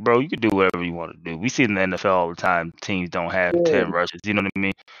like, bro, you can do whatever you want to do. We see in the NFL all the time, teams don't have 10 rushes. You know what I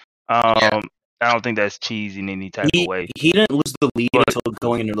mean? I don't think that's cheesy in any type of way. He didn't lose the lead until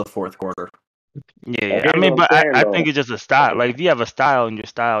going into the fourth quarter. Yeah, here's I mean, what I'm but saying I though. think it's just a style. Like, if you have a style and your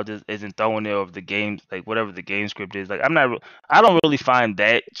style just isn't throwing it over the game, like whatever the game script is. Like, I don't really find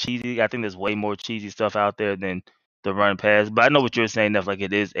that cheesy. I think there's way more cheesy stuff out there than the run pass. But I know what you're saying. That like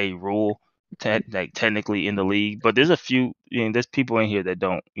it is a rule, like technically in the league. But there's a few, there's people in here that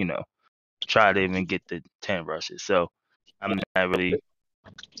don't, try to even get the 10 rushes. So I'm not really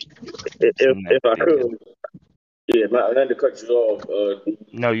If I big deal. could, yeah, not to cut you off,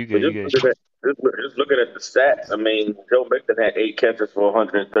 No, you but good. You good. just looking at the stats, I mean, Joe Mixon had 8 catches for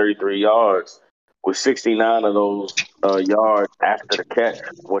 133 yards, with 69 of those yards after the catch,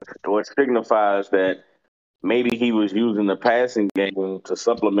 which signifies that maybe he was using the passing game to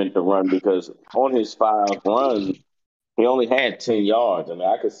supplement the run because on his 5 runs, he only had 10 yards. I mean,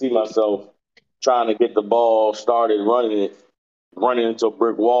 I could see myself trying to get the ball started, running into a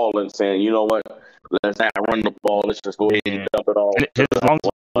brick wall and saying, you know what, let's not run the ball. Let's just go ahead and Yeah. dump it off. And his long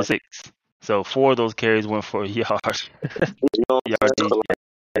was 6. So 4 of those carries went for a yard. You know what I'm Yard saying? each. So, like,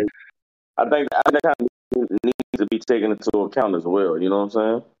 I think that kind of needs to be taken into account as well. You know what I'm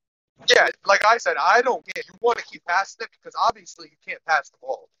saying? Yeah, like I said, I don't get. You want to keep passing it because obviously you can't pass the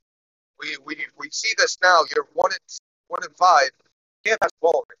ball. We see this now. You're 1-5. You can't pass the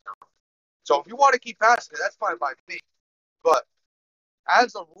ball right now. So if you want to keep passing it, that's fine by me. But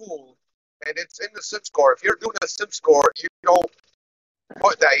as a rule, and it's in the sim score, if you're doing a sim score, you don't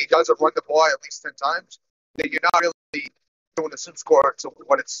put that he doesn't run the ball at least 10 times, then you're not really doing the sim score to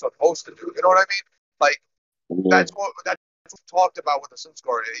what it's supposed to do. You know what I mean? Like, that's what we talked about with the sim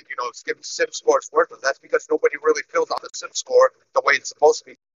score. Sim score is worthless. That's because nobody really fills out the sim score the way it's supposed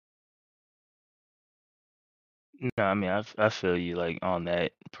to be. No, I mean I feel you like on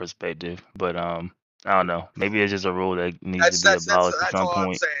that perspective, but I don't know. Maybe it's just a rule that needs to be abolished at some all I'm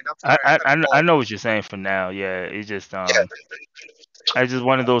point. saying. I'm sorry. I know what you're saying for now. Yeah, it's just Yeah, it's just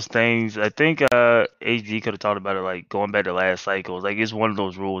one of those things. I think HD could have talked about it like going back to last cycles. Like it's one of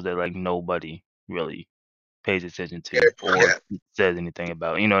those rules that like nobody really pays attention to or says anything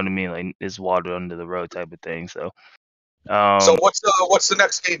about. You know what I mean? Like it's water under the rug type of thing. So So what's the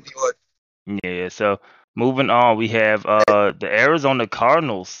next game, D-Wood? yeah. So moving on, we have the Arizona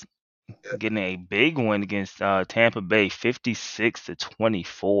Cardinals getting a big win against Tampa Bay,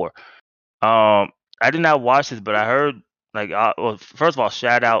 56-24. I did not watch this, but I heard like well, first of all,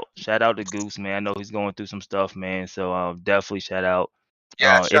 shout out to Goose, man. I know he's going through some stuff, man. So definitely shout out.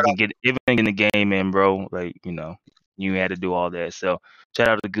 Yeah, shut up. Even getting the game in, bro. Like you had to do all that. So shout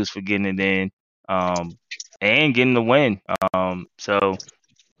out to Goose for getting it in, and getting the win. So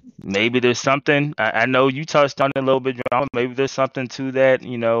maybe there's something. I know you touched on it a little bit, drama. Maybe there's something to that.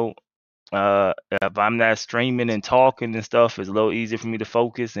 If I'm not streaming and talking and stuff, it's a little easier for me to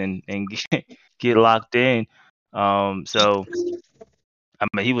focus and get locked in. So I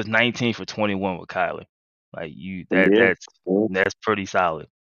mean, he was 19 for 21 with Kyler. Like that's pretty solid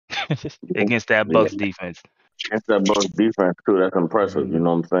against that Bucks defense. That's that Bucks defense too. That's impressive. You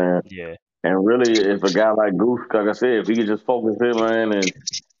know what I'm saying? Yeah. And really, if a guy like Goose, like I said, if he could just focus him in and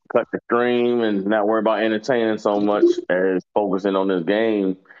cut the stream and not worry about entertaining so much as focusing on this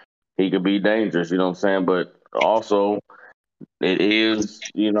game, he could be dangerous. You know what I'm saying? But also, it is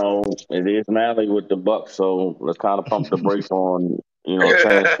Malley with the Bucks, so let's kind of pump the brakes on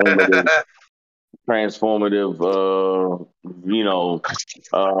transformative Transformative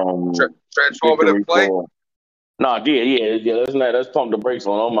victory play. for. Yeah. Let's pump the brakes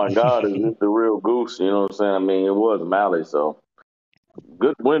on. Oh my God, is this the real Goose? You know what I'm saying? I mean, it was Malley, so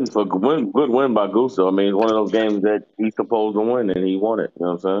good win by Goose. Though. I mean, it's one of those games that he's supposed to win, and he won it. You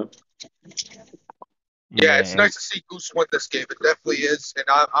know what I'm saying? Yeah, it's nice to see Goose win this game. It definitely is, and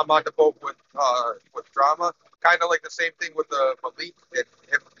I'm on the boat with drama. Kind of like the same thing with Malik and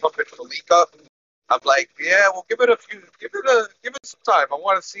him pumping Malik up. I'm like, yeah, well, give it some time. I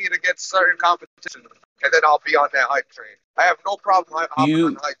want to see it against certain competition, and then I'll be on that hype train. I have no problem hopping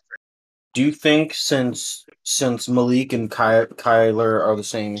on the hype train. Do you think since Malik and Kyler are the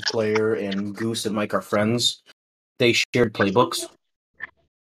same player and Goose and Mike are friends, they shared playbooks?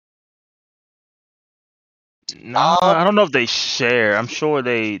 No, I don't know if they share. I'm sure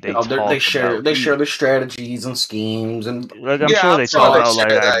they talk they share their strategies and schemes and like I'm sure they talk about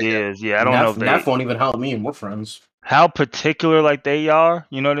like ideas. Yeah, I don't know if that won't even help me and we're friends. How particular like they are,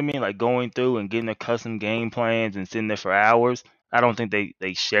 you know what I mean? Like going through and getting their custom game plans and sitting there for hours. I don't think they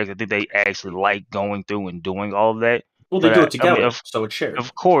share. I think they actually like going through and doing all of that. Well, they do it together, so it's shared.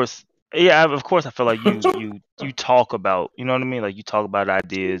 Of course. Yeah, of course I feel like you talk about, you know what I mean? Like you talk about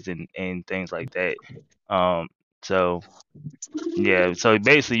ideas and things like that. So yeah, so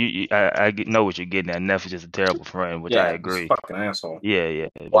basically, I know what you're getting at. Neff is just a terrible friend, which I Yeah, this agree. fucking asshole. Yeah,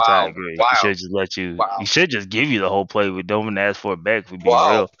 which I Wow. agree. Wow. He should just let you. Wow. He should just give you the whole play. We don't even ask for it back. If we're being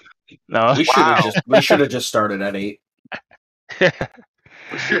Wow. real. No. We should have just started at 8. Yeah, So,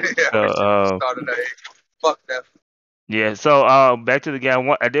 we should have started at 8. Fuck that. Yeah, so back to the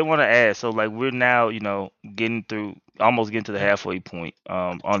game. I did want to ask. So like we're now, almost getting to the halfway point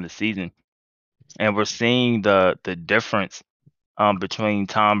on the season, and we're seeing the difference between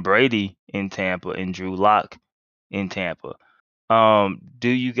Tom Brady in Tampa and Drew Lock in Tampa. I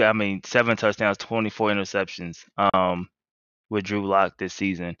mean 7 touchdowns, 24 interceptions with Drew Lock this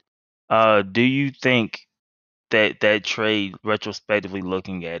season. Do you think that trade, retrospectively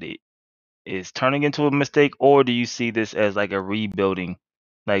looking at it, is turning into a mistake, or do you see this as like a rebuilding,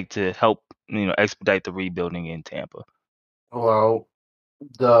 like to help expedite the rebuilding in Tampa? Well,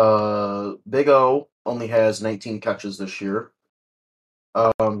 the Big O only has 19 catches this year.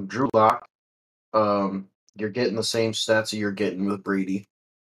 Drew Lock, you're getting the same stats that you're getting with Brady.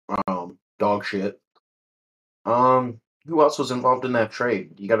 Dog shit. Who else was involved in that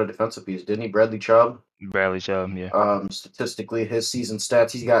trade? You got a defensive piece, didn't he? Bradley Chubb. Bradley Chubb, yeah. Statistically, his season stats,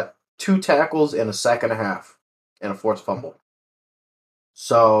 he's got 2 tackles and a sack and a half, and a forced fumble.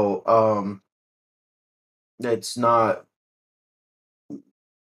 So, it's not.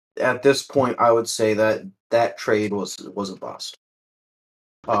 At this point, I would say that trade was a bust.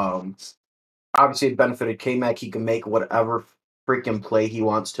 Obviously, it benefited K-Mac. He can make whatever freaking play he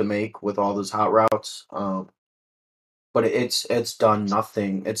wants to make with all those hot routes. But it's done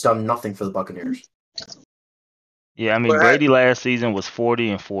nothing. It's done nothing for the Buccaneers. Yeah, I mean Brady last season was 40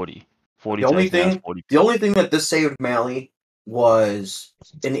 and 40. 40 touchdowns, 40. The only thing that this saved Mally was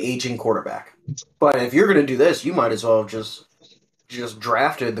an aging quarterback. But if you're gonna do this, you might as well have just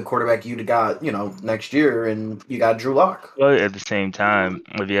drafted the quarterback you'd got, next year, and you got Drew Lock. Well, at the same time,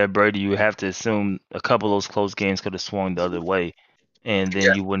 if you had Brady, you have to assume a couple of those close games could have swung the other way, and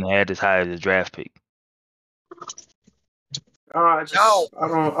then you wouldn't have had as high as a draft pick. I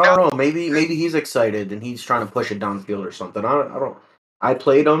don't know. Maybe he's excited and he's trying to push it downfield or something. I don't. I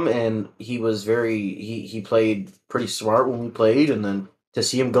played him and he was he played pretty smart when we played, and then to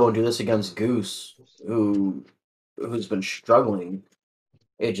see him go and do this against Goose, who's been struggling,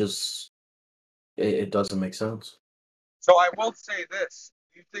 it doesn't make sense. So I will say this: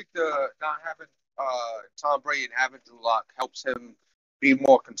 you think the not having Tom Brady and having Drew Lock helps him be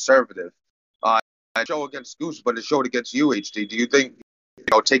more conservative? I show against Goose, but it showed against you, HD. Do you think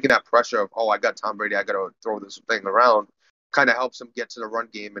taking that pressure of I got Tom Brady, I got to throw this thing around, kind of helps him get to the run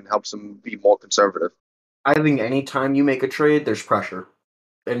game and helps him be more conservative? I think anytime you make a trade, there's pressure,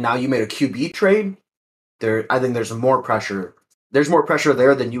 and now you made a QB trade. I think there's more pressure. There's more pressure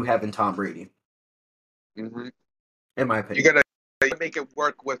there than you have in Tom Brady. Mm-hmm. In my opinion, you gotta make it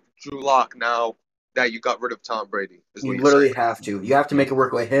work with Drew Lock now that you got rid of Tom Brady. You literally have to. You have to make it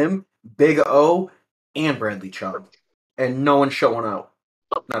work with him, Big O, and Bradley Chubb, and no one's showing out.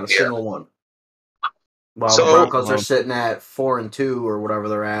 Not a single one. Well, the Broncos are sitting at 4-2 or whatever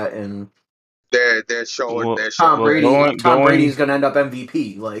they're at, and they're showing. Tom Brady's gonna end up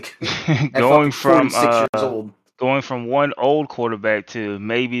MVP. Like going from 46 years old. Going from one old quarterback to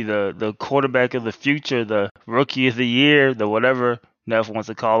maybe the quarterback of the future, the rookie of the year, the whatever Neff wants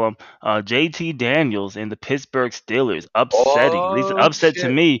to call him, JT Daniels and the Pittsburgh Steelers upsetting. At least upset to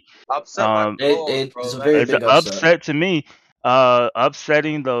me. It's a very big upset to me.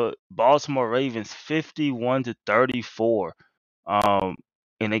 Upsetting the Baltimore Ravens 51-34.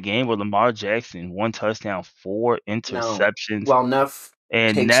 In a game where Lamar Jackson 1 touchdown, 4 interceptions. Well, Neff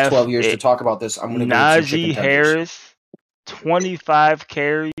takes 12 years to talk about this. I'm going to Najee Harris, 25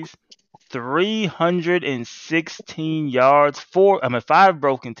 carries, 316 yards, 5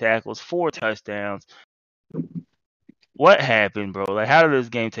 broken tackles, 4 touchdowns. What happened, bro? Like, how did this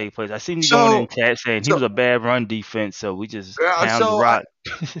game take place? I seen you going in chat saying he was a bad run defense, so we just pound the rock.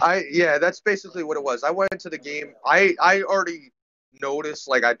 That's basically what it was. I went into the game. I already noticed,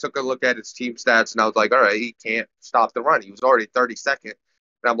 like, I took a look at his team stats, and I was like, all right, he can't stop the run. He was already 32nd. And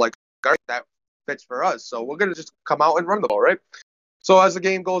I'm like, all right, that fits for us. So we're going to just come out and run the ball, right? So as the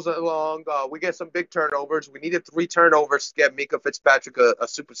game goes along, we get some big turnovers. We needed 3 turnovers to get Minkah Fitzpatrick a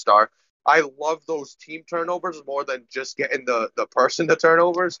superstar. I love those team turnovers more than just getting the person the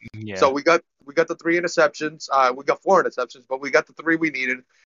turnovers. Yeah. So we got the 3 interceptions. We got 4 interceptions, but we got the 3 we needed.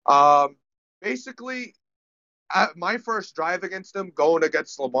 Basically, my first drive against him, going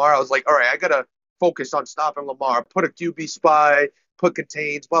against Lamar, I was like, all right, I got to focus on stopping Lamar. Put a QB spy, put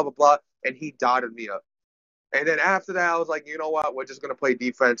contains, blah, blah, blah. And he dotted me up. And then after that, I was like, you know what? We're just going to play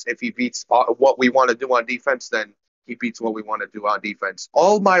defense. If he beats what we want to do on defense, then he beats what we want to do on defense.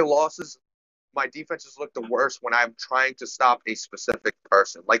 All my losses, my defenses look the worst when I'm trying to stop a specific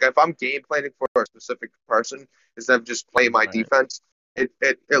person. Like if I'm game planning for a specific person instead of just playing my defense, it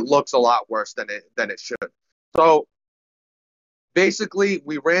looks a lot worse than it should. So basically,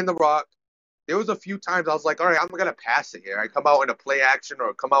 we ran the rock. There was a few times I was like, all right, I'm going to pass it here. I come out in a play action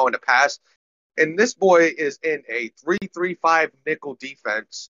or come out in a pass. And this boy is in a 3-3-5 nickel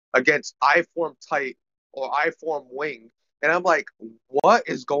defense against I-form tight or I-form wing. And I'm like, what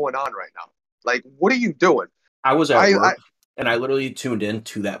is going on right now? Like, what are you doing? I was at work, and I literally tuned in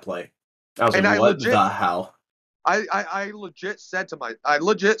to that play. I was like, what the hell? I legit said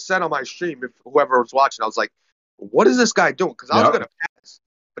on my stream, if whoever was watching, I was like, what is this guy doing? Because I was going to pass.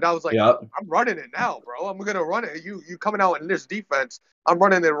 But I was like, I'm running it now, bro. I'm going to run it. You coming out in this defense, I'm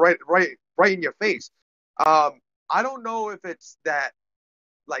running it right in your face. I don't know if it's that,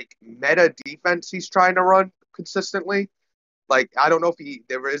 like, meta defense he's trying to run consistently. Like, I don't know if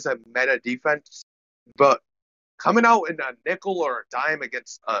there is a meta defense, but coming out in a nickel or a dime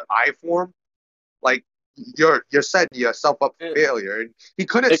against an I-form, like, you're setting yourself up for failure. And he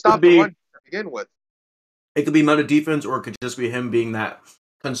couldn't stop the run to begin with. It could be meta defense, or it could just be him being that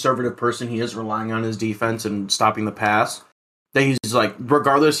conservative person he is, relying on his defense and stopping the pass. That he's like,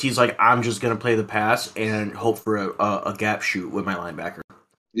 regardless, he's like, I'm just going to play the pass and hope for a gap shoot with my linebacker.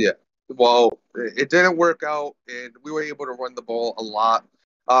 Yeah. Well, it didn't work out, and we were able to run the ball a lot.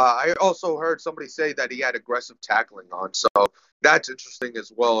 I also heard somebody say that he had aggressive tackling on, so that's interesting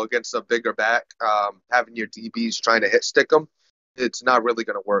as well against a bigger back. Having your DBs trying to hit stick him, it's not really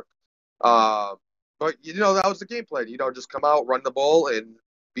going to work. But, that was the game plan. Just come out, run the ball, and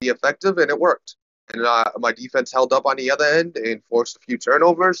be effective, and it worked. And my defense held up on the other end and forced a few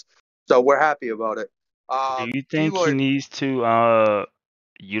turnovers, so we're happy about it. Do you think he needs to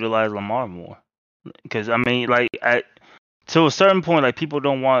utilize Lamar more? Because, I mean, like, to a certain point, like, people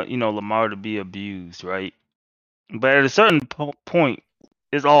don't want, Lamar to be abused, right? But at a certain point,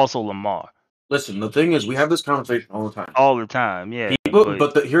 it's also Lamar. Listen, the thing is, we have this conversation all the time. All the time, yeah.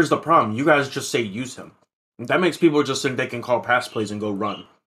 But here's the problem. You guys just say use him. That makes people just think they can call pass plays and go run.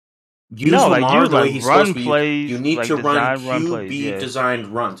 Use Lamar the way he's supposed to be. Plays, you need to run QB-designed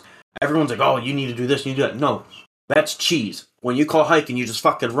runs. Everyone's like, oh, you need to do this, you need to do that. No, that's cheese. When you call hike and you just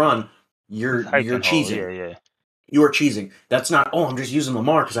fucking run, you're cheesing. Yeah. You are cheesing. That's not, I'm just using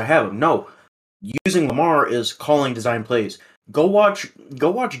Lamar because I have him. No. Using Lamar is calling design plays. Go watch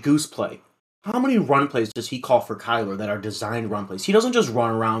Goose play. How many run plays does he call for Kyler that are designed run plays? He doesn't just run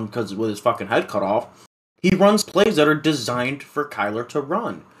around because with his fucking head cut off. He runs plays that are designed for Kyler to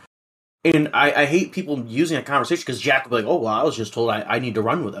run. And I hate people using that conversation because Jack will be like, oh, well, I was just told I need to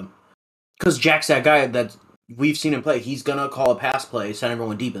run with him. Because Jack's that guy that we've seen him play. He's going to call a pass play, send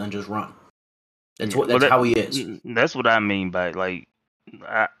everyone deep, and then just run. That's how he is. That's what I mean by, like,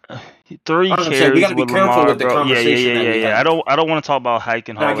 3 carries we got to be careful Lamar, with the conversation. Yeah. I don't want to talk about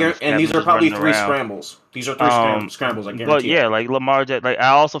hiking hard. And these are probably 3 scrambles. These are 3 scrambles, I guarantee. But yeah, like Lamar, like I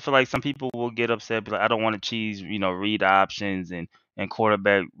also feel like some people will get upset, but like, I don't want to cheese, read options and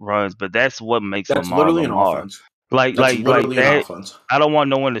quarterback runs, but that's what makes Lamar literally Lamar. An offense. Like that. I don't want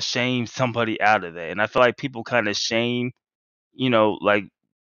no one to shame somebody out of that, and I feel like people kind of shame, like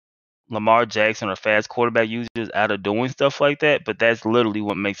Lamar Jackson or fast quarterback users out of doing stuff like that, but that's literally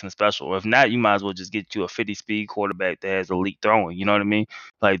what makes him special. Or if not, you might as well just get you a 50-speed quarterback that has elite throwing. You know what I mean?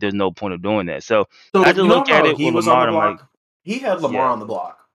 Like, there's no point of doing that. So I just look at it with Lamar. I'm like, he had Lamar on the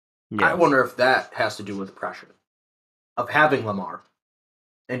block. Yes. I wonder if that has to do with pressure of having Lamar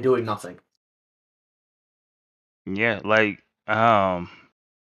and doing nothing. Yeah, like, I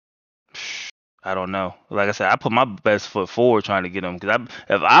don't know. Like I said, I put my best foot forward trying to get him. Because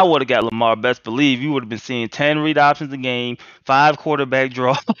if I would have got Lamar, best believe you would have been seeing 10 read options a game, 5 quarterback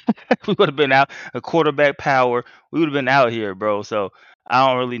draw. We would have been out a quarterback power. We would have been out here, bro. So I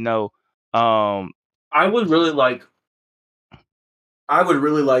don't really know. I would really like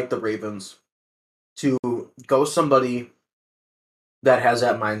the Ravens to go somebody that has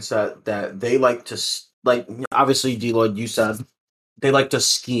that mindset that they like to, like, obviously, D-Lloyd, you said they like to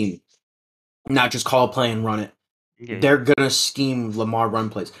scheme. Not just call a play and run it. Yeah. They're gonna scheme Lamar run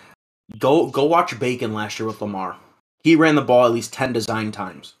plays. Go watch Bacon last year with Lamar. He ran the ball at least 10 design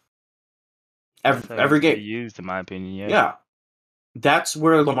times. Every game. Used, in my opinion, yeah. That's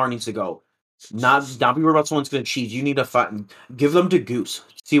where Lamar needs to go. Not be worried about someone's gonna cheat. You need to give them to Goose.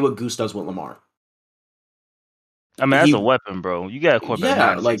 See what Goose does with Lamar. I mean, that's a weapon, bro. You got a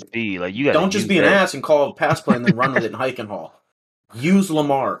quarterback speed. Like, you got. Don't just be an ass and call a pass play and then run with it in hike and haul. Use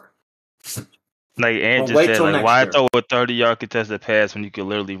Lamar. Like Ant Well, just wait said, till like, next why year. throw a 30-yard contested pass when you could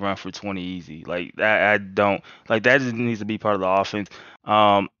literally run for 20 easy? Like that, I don't like that. Just needs to be part of the offense.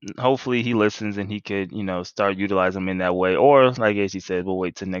 Hopefully he listens and he could, start utilizing them in that way. Or like as he said, we'll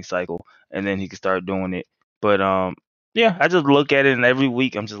wait till next cycle and then he can start doing it. But yeah, I just look at it and every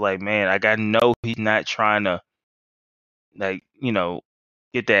week I'm just like, man, I know he's not trying to like,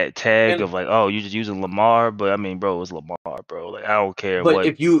 get that tag And of like, oh, you're just using Lamar. But I mean, bro, it was Lamar, bro. Like I don't care but what.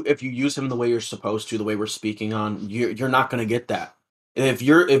 if you use him the way you're supposed to, the way we're speaking on, you're not going to get that. If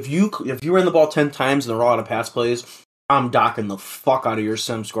you run the ball 10 times and they're all out of pass plays, I'm docking the fuck out of your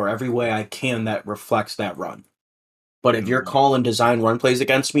sim score every way I can that reflects that run. But if you're calling design run plays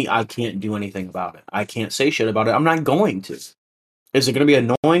against me, I can't do anything about it. I can't say shit about it. I'm not going to. Is it going to be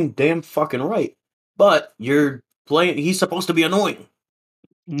annoying? Damn fucking right. But you're playing. He's supposed to be annoying.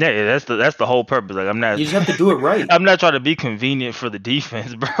 Yeah, that's the whole purpose. Like I'm not, You just have to do it right. I'm not trying to be convenient for the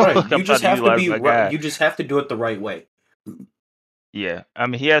defense, bro. Right. Like, You I'm trying just to have to utilize be my right. guy. You just have to do it the right way. Yeah, I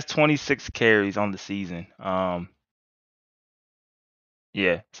mean he has 26 carries on the season.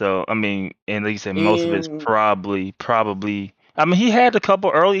 Yeah. So I mean, and like you said, most of it's And probably. I mean, he had a couple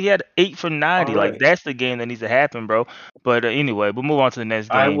early. He had 8 for 90. all Like right. that's the game that needs to happen, bro. But anyway, we'll move on to the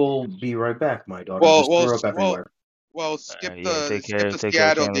next I game. will be right back. My daughter just threw up everywhere. Skip Yeah, the take care,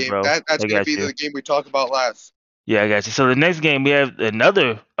 Seattle Chandler, game. bro. That's I gonna got be you. the game we talk about last. Yeah, I got you. So the next game we have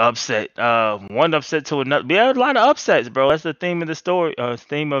another upset. One upset to another. We have a lot of upsets, bro. That's the theme of the story.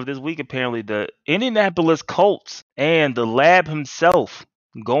 Theme of this week apparently. The Indianapolis Colts and the Lab himself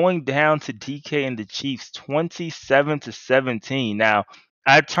going down to DK and the Chiefs, 27-17. Now,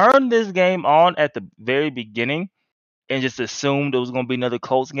 I turned this game on at the very beginning and just assumed it was going to be another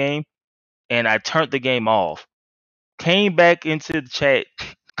Colts game, and I turned the game off. Came back into the chat a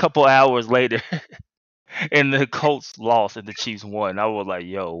couple hours later. And the Colts lost and the Chiefs won. I was like,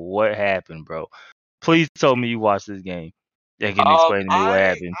 yo, what happened, bro? Please tell me you watched this game. They can explain to me what I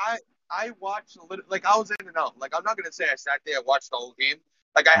happened. I I watched a little. Like I was in and out. Like I'm not gonna say I sat there and watched the whole game.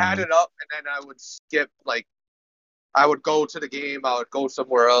 Like I had Mhm. it up and then I would skip. Like I would go to the game. I would go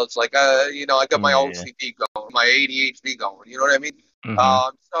somewhere else. Like I got my Yeah. OCD going, my ADHD going. You know what I mean?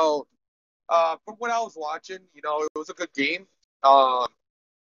 Mhm. From what I was watching, it was a good game.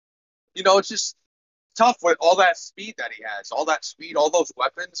 It's just tough with all that speed that he has, all that speed, all those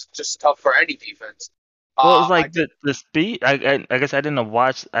weapons. Just tough for any defense. Well, it's I like did. the speed. I guess I didn't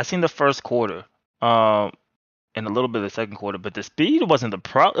watch. I seen the first quarter, and a little bit of the second quarter, but the speed wasn't the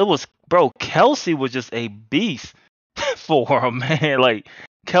problem. It was, bro. Kelsey was just a beast for him, man. Like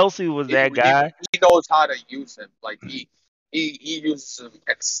Kelsey was that guy. He knows how to use him. Like he uses him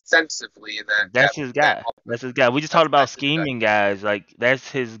extensively in That's his guy. That's his guy. We just talked about that's his guy. scheming guys. Like that's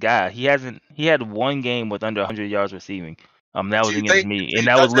his guy. He had one game with under 100 yards receiving. That was against me, and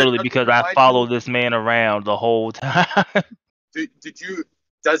that was literally Does it because I remind followed this man around the whole time.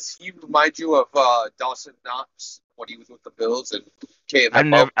 does he remind you of Dawson Knox when he was with the Bills and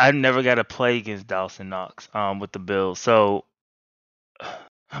came up? I never got to play against Dawson Knox with the Bills. So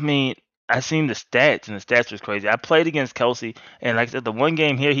I mean, I seen the stats, and the stats was crazy. I played against Kelsey, and like I said, the one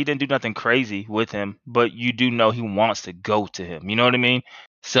game here, he didn't do nothing crazy with him, but you do know he wants to go to him. You know what I mean?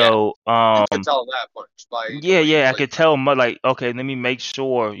 So, You can tell that much by the way he yeah, I plays. could tell him, like, okay, let me make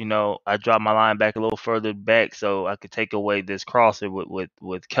sure, I drop my line back a little further back so I could take away this crosser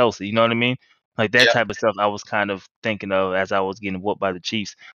with Kelsey. You know what I mean? Like that Yeah. type of stuff I was kind of thinking of as I was getting whooped by the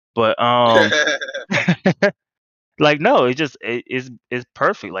Chiefs. But like no, it's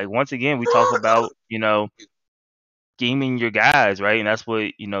perfect. Like once again, we talk about scheming your guys, right? And that's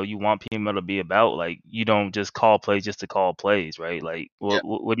what you want PML to be about. Like you don't just call plays just to call plays, right? Like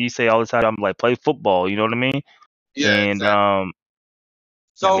what do you say all the time? I'm like play football. You know what I mean? Yeah, And exactly.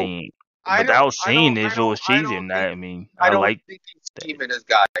 So I mean, without seeing if it was cheesy or not, I mean, I I don't like think he's scheming his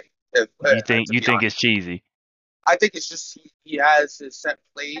guy. To you be think honest, it's cheesy. I think it's just he has his set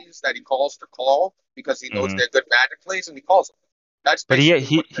plays that he calls to call because he knows Hmm. they're good Madden plays and he calls them. That's But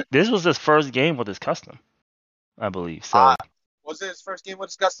basically what it is. this was his first game with his custom, I believe. So Was it his first game with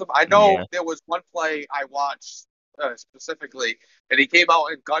his custom? I know yeah. there was one play I watched specifically, and he came out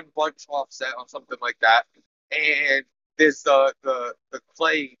in gun bunch offset or something like that. And there's the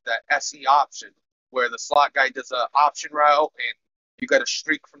play, the SE option, where the slot guy does an option route, and you got a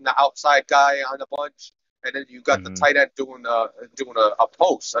streak from the outside guy on the bunch, and then you got the tight end doing a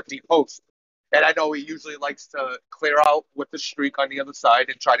post, a deep post. And I know he usually likes to clear out with the streak on the other side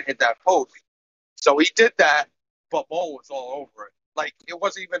and try to hit that post. So he did that, but Mo was all over it. Like it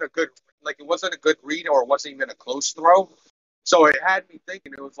wasn't even a good read or it wasn't even a close throw. So it had me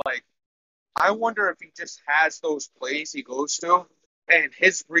thinking. It was like, I wonder if he just has those plays he goes to and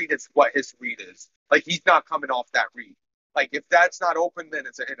his read is what his read is. Like he's not coming off that read. Like if that's not open, then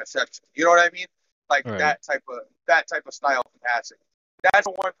it's an interception. You know what I mean? Like Right. that type of style of passing. That's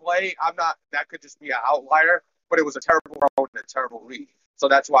one play. I'm not. That could just be an outlier, but it was a terrible throw and a terrible read. So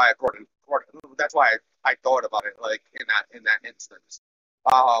that's why I brought it. That's why I thought about it like in that instance.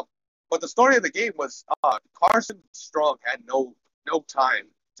 Um, but the story of the game was Carson Strong had no time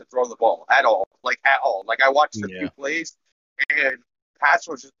to throw the ball at all, like at all. Like I watched a Yeah. few plays and pass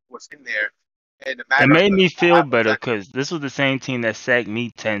was in there in a It matter made of me feel half a better second. because this was the same team that sacked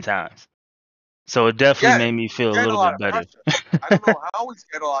me 10 times. So it definitely Yeah, made me feel a getting a little lot bit of better. pressure. I don't know how he's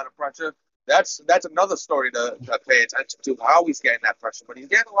getting a lot of pressure. That's another story to pay attention to, how he's getting that pressure. But he's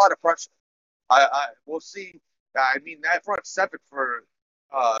getting a lot of pressure. We'll see. I mean, that front seven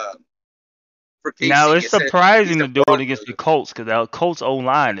uh for Now KC, it's you said he's surprising to a do it front against the builder. Colts because our Colts O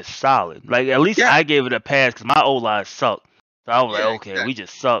line is solid. Like at least Yeah, I gave it a pass because my O line sucked. So I was like, yeah, okay, we exactly.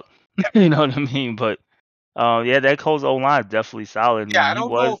 just suck. You know what I mean? But yeah, that Colts O line is definitely solid. I Yeah, mean, I he don't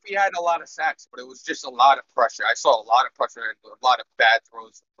know was. if he had a lot of sacks, but it was just a lot of pressure. I saw a lot of pressure and a lot of bad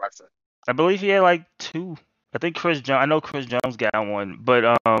throws and pressure. I believe he had like 2. I think Chris Jones. I know Chris Jones got one, but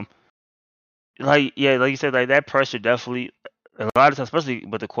like yeah, like you said, like that pressure definitely. A lot of times, especially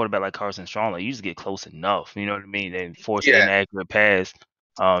with a quarterback like Carson Strong, like you just get close enough. You know what I mean? And force an Yeah, inaccurate pass,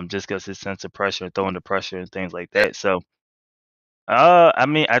 just because his sense of pressure, throwing the pressure and things like yeah. that. So. I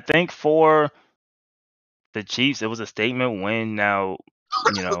mean, I think for the Chiefs, it was a statement win. Now,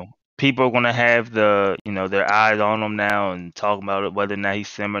 people are gonna have their eyes on him now and talk about it, whether or not he's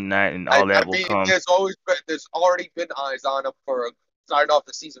sim or not, and all I that will mean, come. there's already been eyes on him for starting off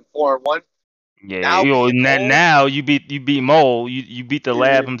the season 4-1. Yeah, Now being old, now you beat Mole, you beat the yeah,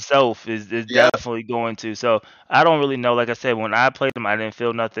 lab himself is yeah, definitely going to. So I don't really know. Like I said, when I played him, I didn't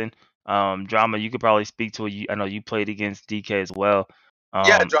feel nothing. Drama, you could probably speak to it. I know you played against DK as well.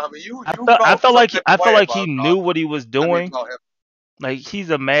 yeah, Um, drama. I You felt I felt felt some like type of I felt way like he about knew what he was I mean doing. about him. Like he's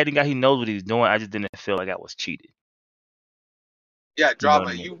a Madden guy. He knows what he's doing. I just didn't feel like I was cheated. Yeah, You know what I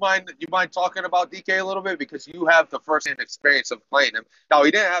drama. mean? You mind talking about DK a little bit because you have the first hand experience of playing him. Now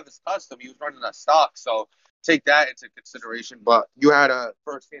he didn't have his custom; he was running a stock, so take that into consideration. But you had a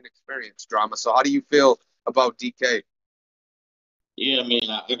first hand experience, drama. So how do you feel about DK? Yeah, I mean,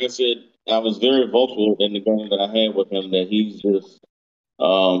 like I said, I was very vocal in the game that I had with him that he's just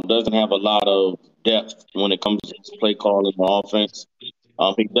doesn't have a lot of depth when it comes to his play calling on offense.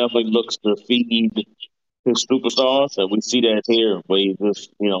 He definitely looks to feed his superstars, and we see that here where he's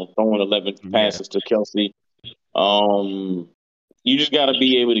just throwing 11 Yeah. passes to Kelsey. Um, you just got to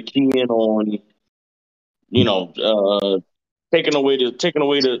be able to key in on taking away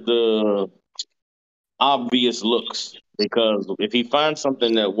the obvious looks because if he finds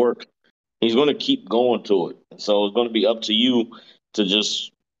something that works, he's going to keep going to it. So it's going to be up to you to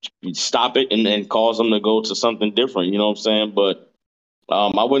just stop it and cause him to go to something different. You know what I'm saying? But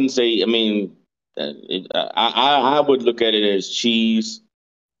I wouldn't say. I mean, I would look at it as cheese.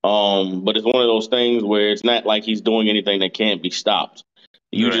 But it's one of those things where it's not like he's doing anything that can't be stopped.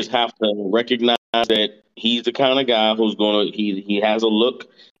 You Right. just have to recognize that he's the kind of guy who's he has a look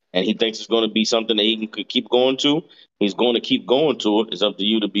and he thinks it's going to be something that he can could keep going to. He's going to keep going to it. It's up to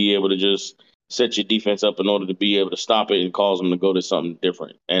you to be able to just set your defense up in order to be able to stop it and cause them to go to something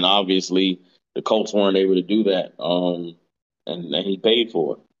different. And obviously, the Colts weren't able to do that. And he paid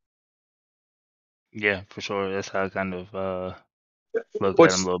for it. Yeah, for sure. That's how I kind of look at him a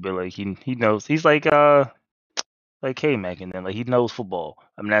What's little bit. Like he knows. He's like K-Mac, and then like he knows football.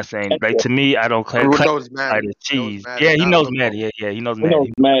 I'm not saying like to me, I don't who classify knows it Madden? as He knows cheese. Yeah, Madden, he not knows Matt. football. Yeah, he knows He Matt. knows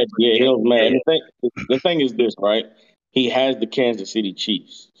mad. Yeah, he Yeah, knows mad. yeah, And the thing is this, right? He has the Kansas City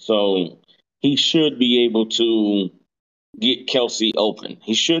Chiefs, so he should be able to get Kelsey open.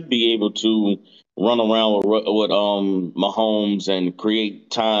 He should be able to run around with Mahomes and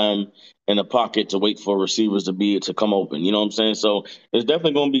create time in the pocket to wait for receivers to be to come open. You know what I'm saying? So it's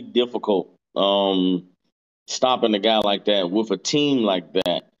definitely going to be difficult stopping a guy like that with a team like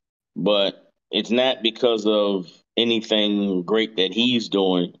that. But it's not because of anything great that he's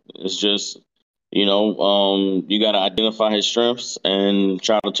doing. It's just you got to identify his strengths and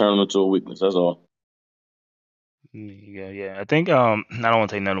try to turn them into a weakness. That's all. yeah. I think I don't want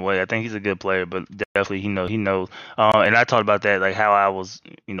to take nothing away. I think he's a good player, but definitely he knows. And I talked about that like how I was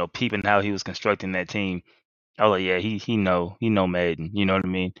peeping how he was constructing that team. I was like, yeah, he know Madden. You know what I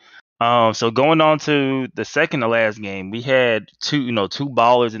mean? So going on to the second to last game, we had two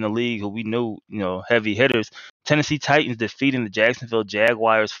ballers in the league who we knew, heavy hitters. Tennessee Titans defeating the Jacksonville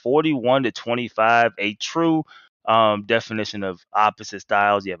Jaguars 41-25, a true definition of opposite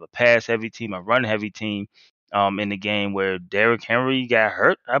styles. You have a pass heavy team, a run heavy team. in the game where Derrick Henry got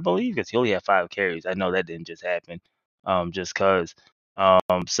hurt, I believe, because he only had 5 carries. I know that didn't just happen, just cause.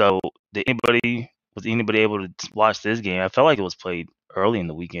 So was anybody able to watch this game? I felt like it was played early in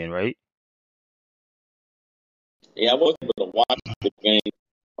the weekend, right? Yeah, I wasn't able to watch the game,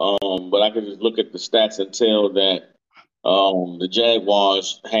 but I could just look at the stats and tell that the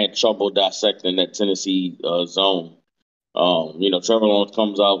Jaguars had trouble dissecting that Tennessee zone. Trevor Lawrence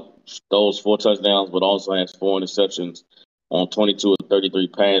comes out, throws 4 touchdowns, but also has 4 interceptions on 22 of 33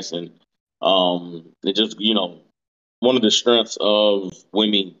 passing. It just, one of the strengths of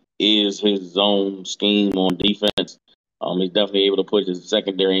Wimmy is his zone scheme on defense. He's definitely able to put his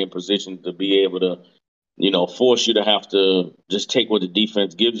secondary in position to be able to, force you to have to just take what the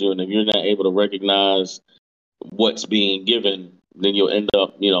defense gives you. And if you're not able to recognize what's being given, then you'll end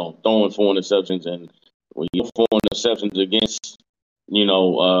up, throwing 4 interceptions. And when you 4 interceptions against,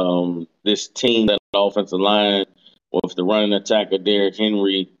 this team, that offensive line, with the running attack of Derrick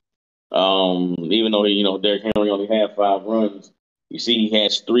Henry, even though Derrick Henry only had 5 runs, you see he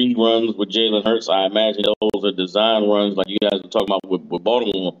has 3 runs with Jalen Hurts. I imagine those are design runs like you guys were talking about with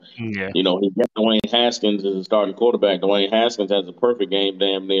Baltimore. Yeah. He got Dwayne Haskins as a starting quarterback. Dwayne Haskins has a perfect game,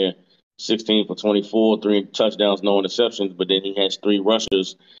 damn near 16 for 24, 3 touchdowns, no interceptions. But then he has 3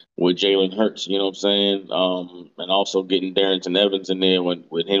 rushes with Jalen Hurts. You know what I'm saying? And also getting Darrington Evans in there when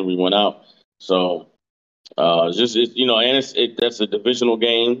Henry went out. So that's a divisional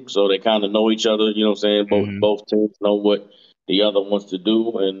game, so they kind of know each other. You know what I'm saying? Both teams know what the other wants to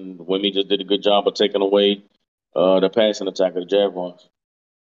do, and Wimmy just did a good job of taking away the passing attack of the Jaguars.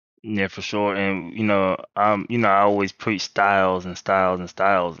 Yeah, for sure. And I always preach styles and styles and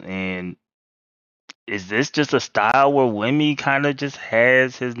styles. And is this just a style where Wimmy kind of just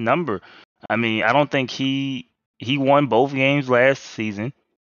has his number? I mean, I don't think he won both games last season,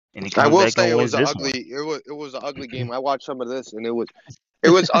 and he I comes will back say and it wins was an this ugly. one. It was an ugly game. I watched some of this, and it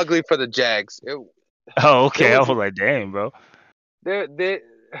was ugly for the Jags. Oh, okay. There I was was like, damn, bro.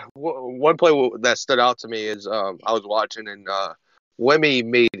 one play that stood out to me is I was watching, and Wemmy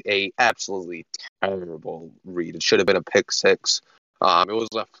made a absolutely terrible read. It should have been a pick six. It was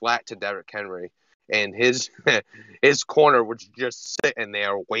a flat to Derrick Henry, and his his corner was just sitting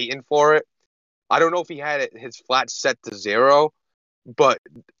there waiting for it. I don't know if he had his flat set to 0, but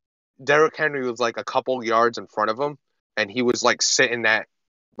Derrick Henry was like a couple yards in front of him, and he was like sitting at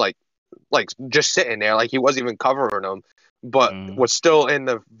like just sitting there, like he wasn't even covering him, but was still in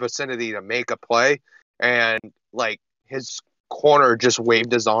the vicinity to make a play. And like his corner just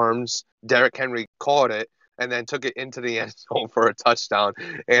waved his arms. Derrick Henry caught it and then took it into the end zone for a touchdown.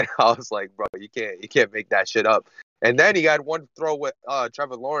 And I was like, bro, you can't make that shit up. And then he had one throw with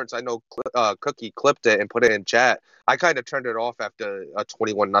Trevor Lawrence. I know Cookie clipped it and put it in chat. I kind of turned it off after a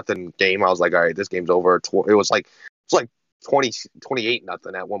 21-0 game. I was like, all right, this game's over. It was like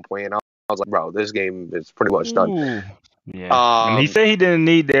 28-0 at one point, and I was like, bro, this game is pretty much done. Ooh. Yeah. I mean, he said he didn't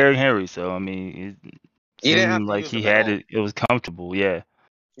need Derrick Henry, so I mean, it seemed like he had it. It was comfortable. Yeah.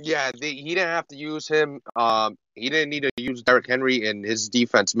 Yeah, he didn't have to use him. He didn't need to use Derrick Henry, and his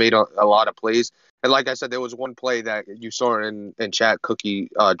defense made a lot of plays. And like I said, there was one play that you saw in chat. Cookie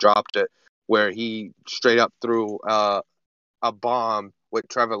dropped it where he straight up threw a bomb with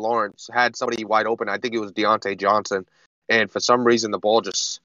Trevor Lawrence, had somebody wide open. I think it was Deontay Johnson, and for some reason the ball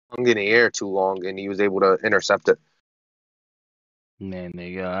just hung in the air too long, and he was able to intercept it. Man, there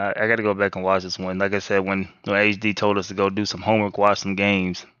you go. I got to go back and watch this one. Like I said, when HD told us to go do some homework, watch some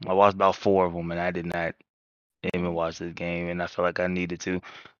games, I watched about 4 of them, and I did not even watch this game, and I feel like I needed to,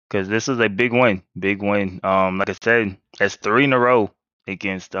 because this is a big win. Big win. Like I said, that's 3 in a row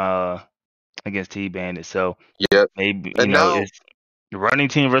against T Bandit. So yeah, maybe it's the running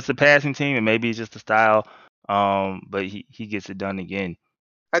team versus the passing team, and maybe it's just the style. But he gets it done again.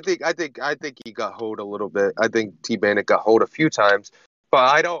 I think he got hold a little bit. I think T Bandit got hold a few times, but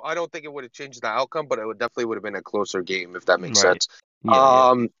I don't think it would have changed the outcome. But it definitely would have been a closer game, if that makes sense.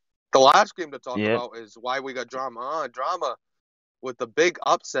 Yeah. The last game to talk about is why we got drama with the big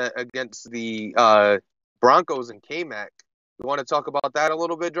upset against the Broncos and K-Mac. You want to talk about that a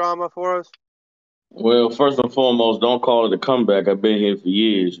little bit, drama, for us? Well, first and foremost, don't call it a comeback. I've been here for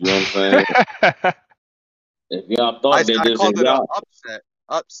years. You know what I'm saying? If y'all thought I called it an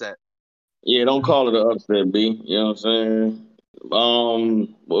upset. Yeah, don't call it an upset, B. You know what I'm saying?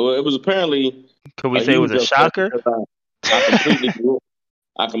 Well, it was apparently. Could we say it was a shocker?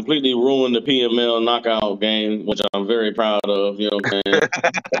 I completely ruined the PML knockout game, which I'm very proud of. You know what I'm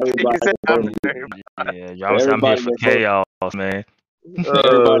saying? I'm here for chaos, man.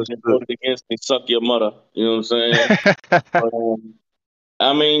 Everybody that voted against me, suck your mother. You know what I'm saying?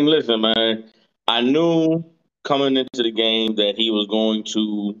 I mean, listen, man. I knew coming into the game that he was going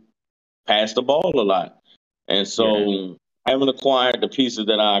to pass the ball a lot. And so having acquired the pieces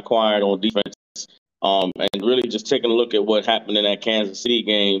that I acquired on defense, and really just taking a look at what happened in that Kansas City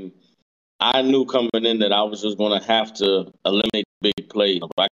game, I knew coming in that I was just going to have to eliminate the big plays.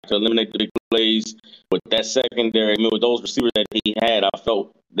 If I could eliminate the big plays with that secondary, I mean, with those receivers that he had, I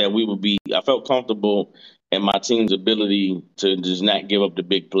felt that I felt comfortable in my team's ability to just not give up the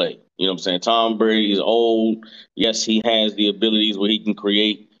big play. You know what I'm saying? Tom Brady is old. Yes, he has the abilities where he can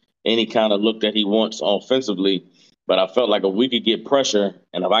create any kind of look that he wants offensively. But I felt like if we could get pressure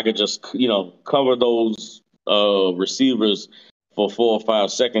and if I could just, cover those receivers for 4 or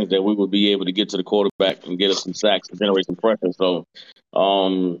 5 seconds, that we would be able to get to the quarterback and get us some sacks and generate some pressure. So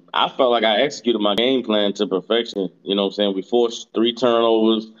I felt like I executed my game plan to perfection. You know what I'm saying? We forced 3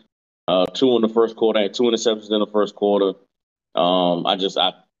 turnovers, 2 in the first quarter, I had 2 interceptions in the first quarter.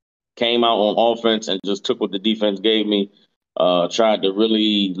 I came out on offense and just took what the defense gave me. Tried to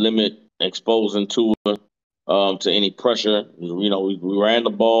really limit exposing Tua to any pressure. We ran the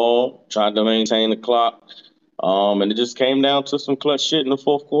ball, tried to maintain the clock. And it just came down to some clutch shit in the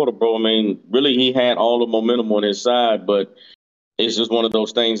fourth quarter, bro. I mean, really, he had all the momentum on his side, but it's just one of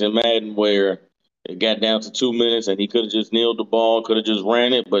those things in Madden where it got down to 2 minutes and he could have just kneeled the ball, could have just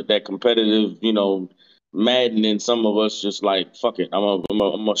ran it, but that competitive, Madden and some of us just like, fuck it, I'm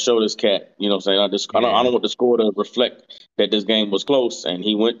gonna show this cat. You know what I'm saying? I don't want the score to reflect that this game was close. And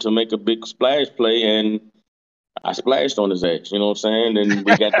he went to make a big splash play, and I splashed on his ass. You know what I'm saying? And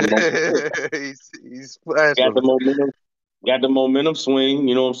we got the momentum. he splashed got on the his momentum. Got the momentum swing,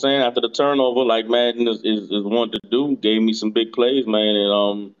 you know what I'm saying? After the turnover, like Madden is wanting to do, gave me some big plays, man,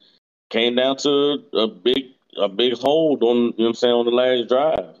 and came down to a big hold on, you know what I'm saying, on the last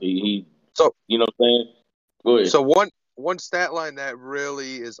drive. He So you know what I'm saying? Go ahead. So one stat line that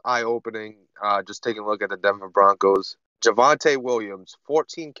really is eye opening, just taking a look at the Denver Broncos. Javonte Williams,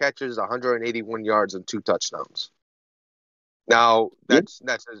 14 catches, 181 yards, and 2 touchdowns. Now that's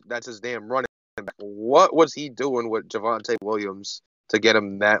his damn running back. What was he doing with Javonte Williams to get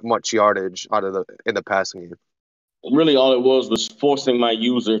him that much yardage in the passing game? Really, all it was forcing my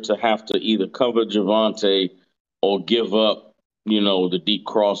user to have to either cover Javonte or give up, the deep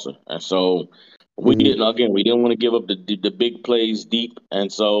crosser. And so we didn't want to give up the big plays deep.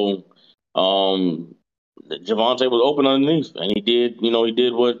 And so Javonte was open underneath, and he did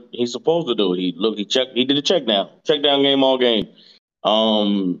what he's supposed to do. He did a check down game all game.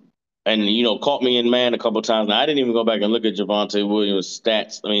 And caught me in man a couple of times. Now I didn't even go back and look at Javonte Williams'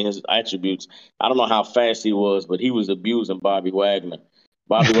 stats. I mean, his attributes. I don't know how fast he was, but he was abusing Bobby Wagner.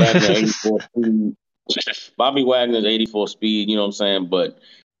 Bobby Wagner, 84 speed. Bobby Wagner's 84 speed. You know what I'm saying? But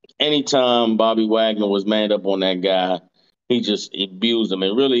anytime Bobby Wagner was manned up on that guy, he just abused him.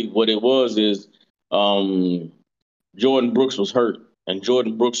 And really, what it was is Jordan Brooks was hurt. And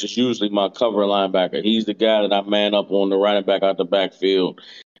Jordan Brooks is usually my cover linebacker. He's the guy that I man up on the running back out the backfield.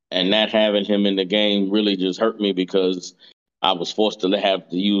 And not having him in the game really just hurt me because I was forced to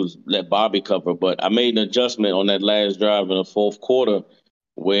let Bobby cover. But I made an adjustment on that last drive in the fourth quarter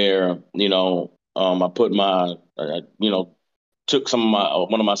where, I put took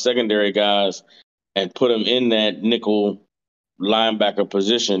one of my secondary guys and put him in that nickel linebacker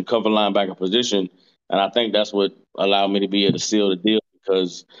position, cover linebacker position. And I think that's what allowed me to be able to seal the deal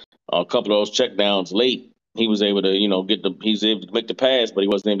because a couple of those checkdowns late, he was able to, make the pass, but he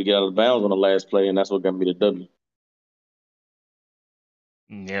wasn't able to get out of bounds on the last play, and that's what got me the W.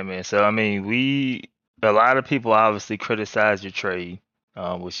 Yeah, man. So I mean, a lot of people obviously criticize your trade,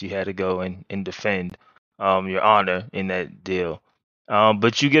 which you had to go and defend your honor in that deal.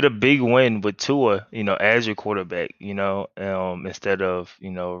 But you get a big win with Tua, as your quarterback, instead of,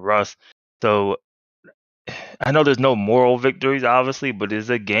 Russ. So I know there's no moral victories, obviously, but is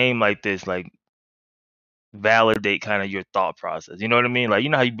a game like this like validate kind of your thought process? You know what I mean? Like,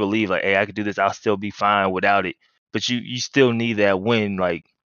 how you believe like, hey, I could do this, I'll still be fine without it. But you still need that win, like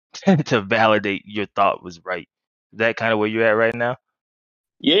to validate your thought was right. Is that kind of where you're at right now?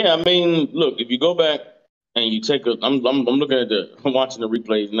 Yeah, I mean, look, if you go back and you I'm looking at I'm watching the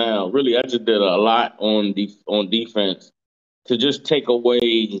replays now. Really, I just did a lot on defense to just take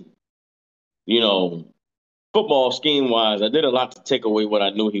away, football scheme wise. I did a lot to take away what I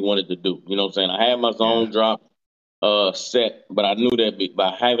knew he wanted to do. You know what I'm saying? I had my zone drop set, but I knew that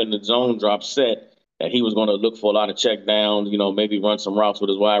by having the zone drop set, that he was going to look for a lot of check downs, maybe run some routes with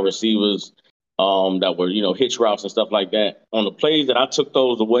his wide receivers that were, hitch routes and stuff like that. On the plays that I took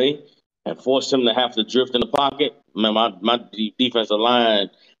those away and forced him to have to drift in the pocket, man, my defensive line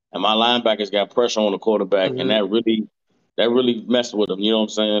and my linebackers got pressure on the quarterback, and that really messed with him. You know what I'm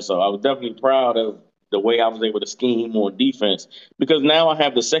saying? So I was definitely proud of the way I was able to scheme on defense because now I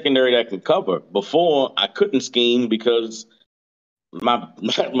have the secondary that can cover. Before I couldn't scheme because my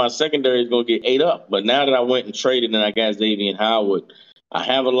secondary is going to get ate up. But now that I went and traded and I got Xavier Howard, I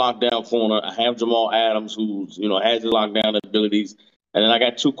have a lockdown corner. I have Jamal Adams, who's has the lockdown abilities, and then I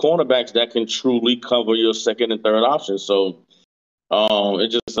got two cornerbacks that can truly cover your second and third option. So it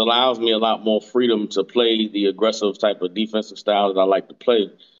just allows me a lot more freedom to play the aggressive type of defensive style that I like to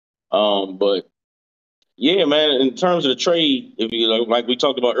play. But yeah, man, in terms of the trade, if you like we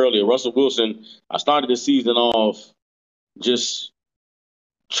talked about earlier, Russell Wilson, I started the season off just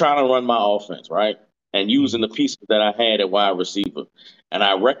trying to run my offense, right? And using the pieces that I had at wide receiver. And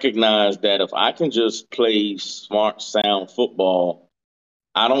I recognized that if I can just play smart, sound football,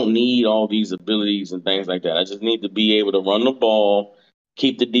 I don't need all these abilities and things like that. I just need to be able to run the ball,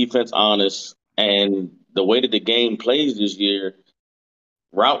 keep the defense honest. And the way that the game plays this year,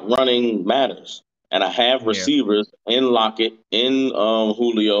 route running matters. And I have receivers in Lockett, in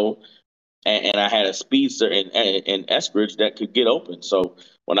Julio, and I had a speedster in Eskridge that could get open. So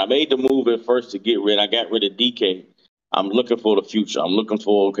when I made the move at first I got rid of DK. I'm looking for the future. I'm looking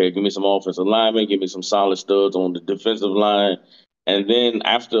for, okay, give me some offensive linemen, give me some solid studs on the defensive line. And then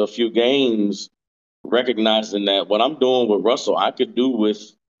after a few games, recognizing that what I'm doing with Russell, I could do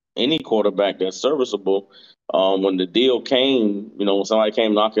with any quarterback that's serviceable. When the deal came, when somebody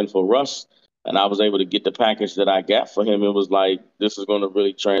came knocking for Russ, and I was able to get the package that I got for him, it was like, this is going to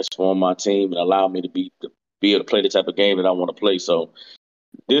really transform my team and allow me to be able to play the type of game that I want to play. So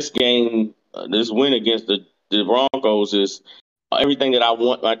this game, this win against the Broncos is everything that I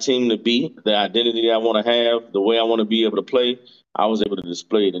want my team to be, the identity I want to have, the way I want to be able to play. I was able to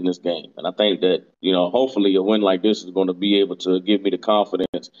display it in this game. And I think that, hopefully a win like this is going to be able to give me the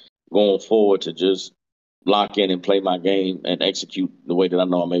confidence going forward to just lock in and play my game and execute the way that I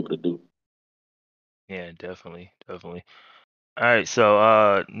know I'm able to do. Yeah, definitely. All right,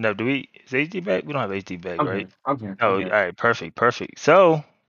 so no, is HD back? We don't have HD back, right? I'm here. Oh, all right, perfect. So,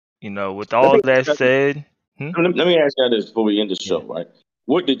 with all that said, let me ask y'all this before we end the show, right?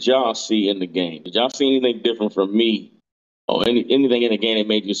 What did y'all see in the game? Did y'all see anything different from me or anything in the game that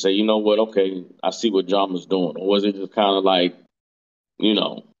made you say, you know what, okay, I see what John was doing? Or was it just kind of like,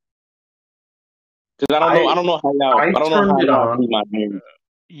 because I don't know how y'all see my game.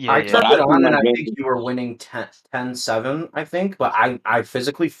 I turned it on and I think you were winning 10-7, I think, but I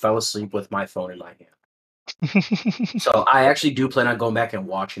physically fell asleep with my phone in my hand. So I actually do plan on going back and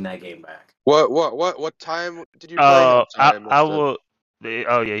watching that game back. What time did you play? I will.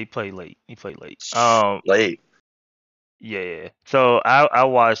 Oh yeah, he played late. Late. Yeah. So I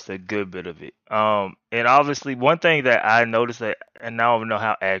watched a good bit of it. And obviously one thing that I noticed that, and I don't know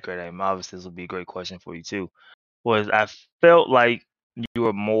how accurate I am. Obviously, this will be a great question for you too. Was I felt like you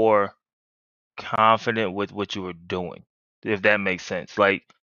were more confident with what you were doing, if that makes sense. Like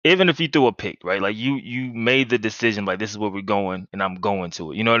even if you threw a pick, right? Like you made the decision, like this is where we're going, and I'm going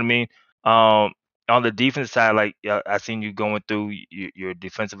to it. You know what I mean? On the defense side, like I seen you going through your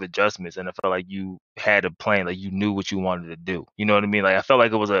defensive adjustments, and I felt like you had a plan, like you knew what you wanted to do. You know what I mean? Like I felt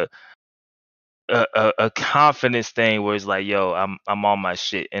like it was a confidence thing where it's like, yo, I'm on my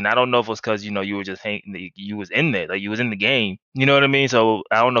shit, and I don't know if it was because you were just you was in there, like you was in the game. You know what I mean? So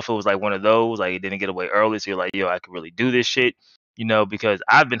I don't know if it was like one of those, like it didn't get away early, so you're like, yo, I could really do this shit. Because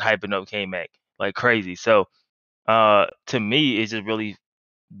I've been hyping up K-Mac like crazy. So to me, it's just really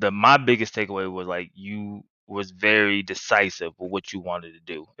my biggest takeaway was like you was very decisive with what you wanted to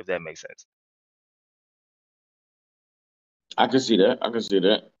do, if that makes sense. I can see that.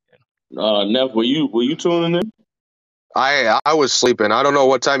 Nev, were you tuning in? I was sleeping. I don't know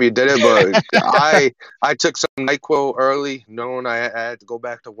what time you did it, but I took some NyQuil early, knowing I had to go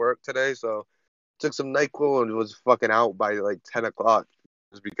back to work today. So took some NyQuil and was fucking out by like 10 o'clock.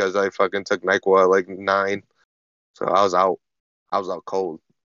 Just because I fucking took NyQuil at like 9. So I was out. I was out cold.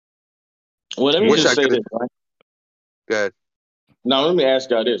 Well, let me just say this, right? Good. Now let me ask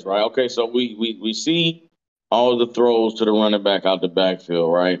y'all this, right? Okay, so we see all the throws to the running back out the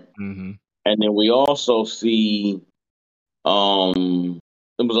backfield, right? Mm-hmm. And then we also see there was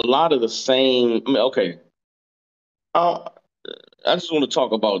a lot of the same. I mean, okay. I just want to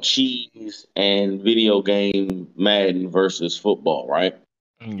talk about cheese and video game Madden versus football, right?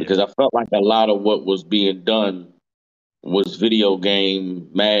 Yeah. Because I felt like a lot of what was being done was video game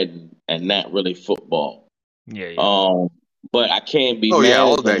Madden and not really football. Yeah. But I can't be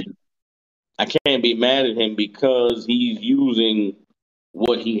mad at him. I can't be mad at him because he's using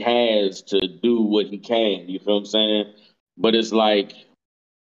what he has to do what he can. You feel what I'm saying? But it's like,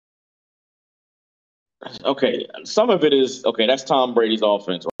 okay, some of it is, okay, that's Tom Brady's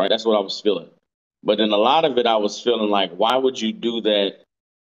offense, right? That's what I was feeling. But in a lot of it, I was feeling like, why would you do that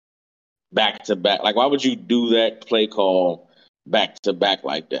back to back? Like, why would you do that play call back to back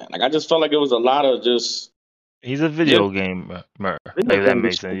like that? Like, I just felt like it was a lot of just He's a just video gamer. video If that game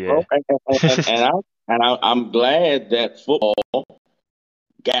makes shit, sense, bro. yeah. I'm glad that football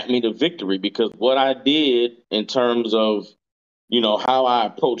got me the victory because what I did in terms of how I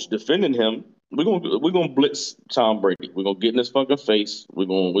approach defending him, we're gonna blitz Tom Brady. We're gonna get in his fucking face. We're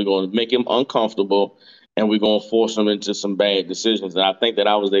gonna make him uncomfortable, and we're gonna force him into some bad decisions. And I think that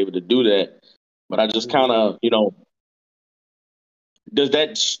I was able to do that. But I just kind of, does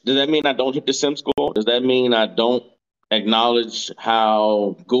that mean I don't hit the sim score? Does that mean I don't acknowledge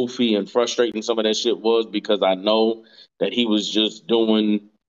how goofy and frustrating some of that shit was because I know that he was just doing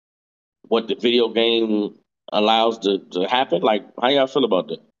what the video game allows to happen? Like, how y'all feel about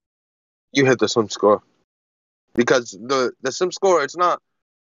that? You hit the sim score because the sim score, it's not.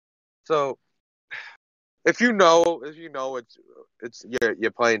 So if you know it's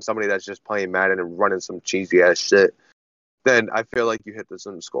you're playing somebody that's just playing Madden and running some cheesy ass shit, then I feel like you hit the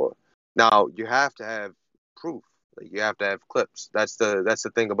sim score. Now you have to have proof. Like, you have to have clips. That's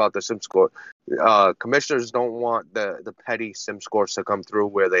the thing about the sim score. Commissioners don't want the petty sim scores to come through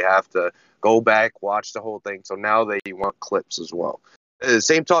where they have to go back, watch the whole thing. So now they want clips as well.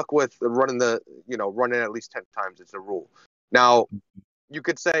 Same talk with running running at least 10 times. It's a rule. Now you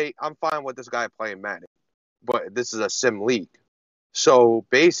could say I'm fine with this guy playing Madden, but this is a sim league. So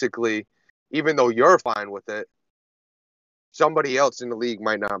basically, even though you're fine with it, somebody else in the league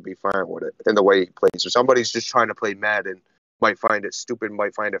might not be fine with it in the way he plays. So somebody's just trying to play Madden, might find it stupid,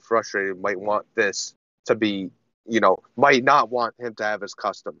 might find it frustrating, might want this to be, might not want him to have his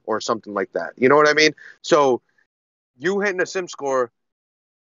custom or something like that. You know what I mean? So you hitting a sim score,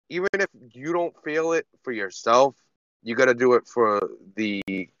 even if you don't feel it for yourself, you got to do it for the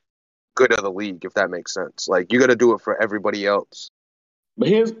good of the league, if that makes sense. Like, you got to do it for everybody else. But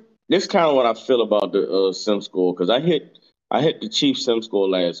this kind of what I feel about the sim score because I hit the Chiefs sim score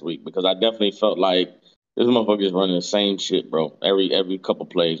last week because I definitely felt like this motherfucker is running the same shit, bro. Every couple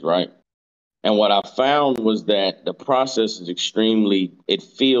plays, right? And what I found was that the process is it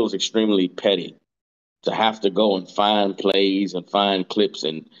feels extremely petty to have to go and find plays and find clips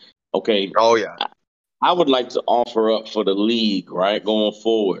and okay, Oh yeah. I would like to offer up for the league, right, going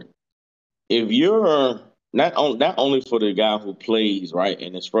forward. If you're not only for the guy who plays, right,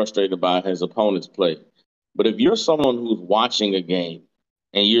 and is frustrated by his opponent's play, but if you're someone who's watching a game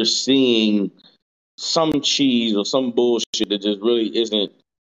and you're seeing some cheese or some bullshit that just really isn't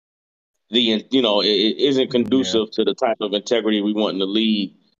it isn't Yeah. conducive to the type of integrity we want in the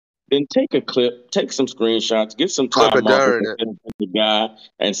league, then take a clip, take some screenshots, get some Clip time it markers during and it. send it to the guy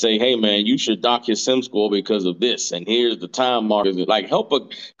and say, hey man, you should dock your sim score because of this. And here's the time markers. Like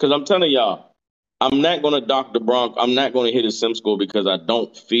because I'm telling y'all, I'm not gonna dock the Bronx. I'm not gonna hit a sim score because I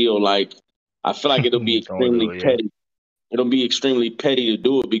feel like it'll be Don't do extremely it, yeah. petty. It'll be extremely petty to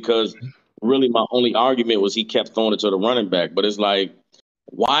do it because really my only argument was he kept throwing it to the running back. But it's like,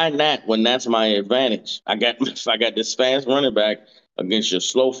 why not when that's my advantage? I got I got this fast running back against your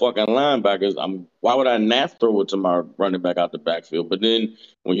slow fucking linebackers. Why would I not throw it to my running back out the backfield? But then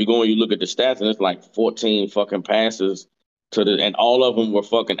when you go and you look at the stats and it's like 14 fucking passes and all of them were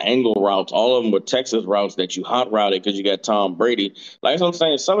fucking angle routes. All of them were Texas routes that you hot routed because you got Tom Brady. Like I'm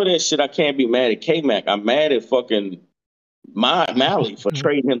saying, some of that shit I can't be mad at K-Mac. I'm mad at fucking Malley for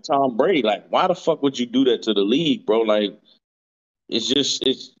trading him Tom Brady. Like, why the fuck would you do that to the league, bro? Like, it's just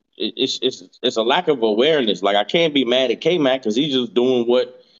it's a lack of awareness. Like, I can't be mad at K Mac because he's just doing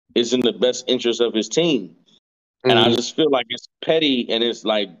what is in the best interest of his team. And I just feel like it's petty and it's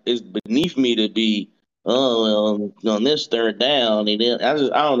like it's beneath me to be on this third down. And then I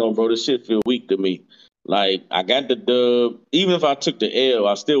don't know, bro. This shit feel weak to me. Like I got the dub. Even if I took the L,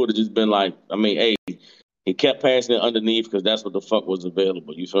 I still would have just been like, I mean, hey, he kept passing it underneath because that's what the fuck was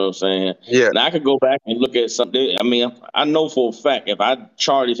available. You feel what I'm saying? Yeah. Now I could go back and look at something. I mean, I know for a fact if I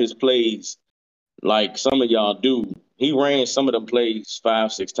charted his plays like some of y'all do, he ran some of them plays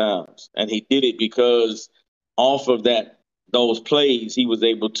 5-6 times, and he did it because off of those plays, he was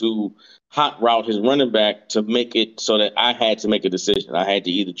able to hot route his running back to make it so that I had to make a decision. I had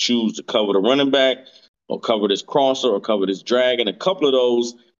to either choose to cover the running back or cover this crosser or cover this drag, and a couple of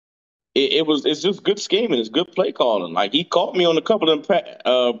those it's just good scheming. It's good play calling. Like he caught me on a couple of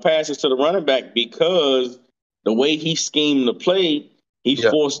them passes to the running back because the way he schemed the play, he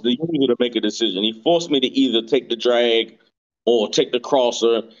Yeah. forced the user to make a decision. He forced me to either take the drag or take the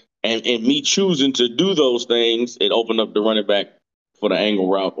crosser. And me choosing to do those things, it opened up the running back for the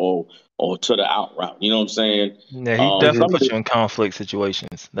angle route or to the out route. You know what I'm saying? Yeah, he definitely Some of puts the you in conflict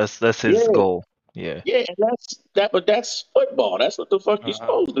situations. That's his yeah, goal. Yeah. Yeah, and but that's football. That's what the fuck you're Uh-huh.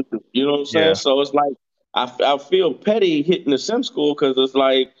 supposed to do. You know what I'm saying? Yeah. So it's like I feel petty hitting the sim school because it's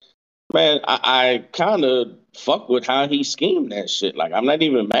like, man, I kind of fuck with how he schemed that shit. Like I'm not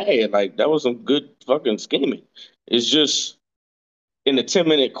even mad. Like that was some good fucking scheming. It's just in the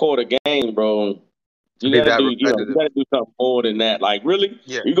 10-minute quarter game, bro. You Be gotta that do, you repetitive. gotta do something more than that. Like, really,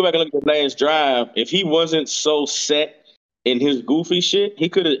 Yeah. you go back and look at the last drive. If he wasn't so set in his goofy shit, he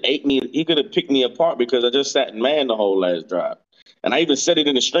could have ate me. He could have picked me apart because I just sat in man the whole last drive. And I even said it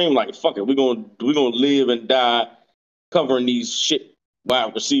in the stream, like, fuck it, we're gonna live and die covering these shit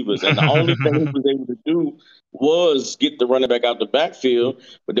wide receivers. And the only thing he was able to do was get the running back out the backfield.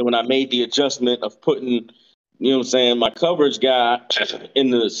 But then when I made the adjustment of putting, you know what I'm saying, my coverage guy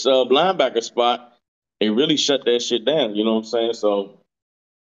in the sub linebacker spot, it really shut that shit down. You know what I'm saying? So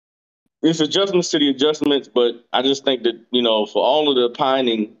it's adjustments to the adjustments, but I just think that, for all of the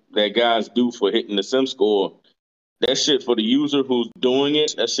pining that guys do for hitting the sim score, that shit for the user who's doing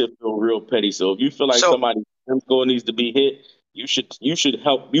it, that shit feel real petty. So if you feel like So somebody's sim score needs to be hit, you should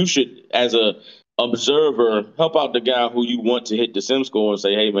help. You should, as a observer, help out the guy who you want to hit the sim score and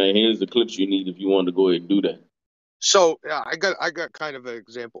say, hey man, here's the clips you need if you want to go ahead and do that. So yeah, I got kind of an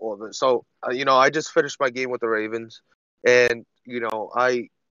example of it. So I just finished my game with the Ravens, and I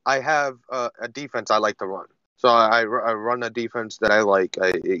have a defense I like to run. So I run a defense that I like.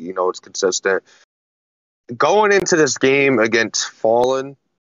 It's consistent. Going into this game against Fallen,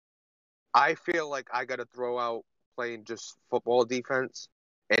 I feel like I got to throw out playing just football defense,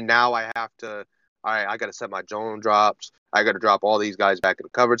 and now I have to. All right, I got to set my zone drops. I got to drop all these guys back in the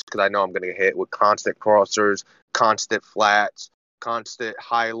coverage because I know I'm going to get hit with constant crossers, constant flats, constant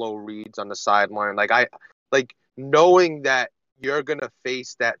high-low reads on the sideline. Like knowing that you're going to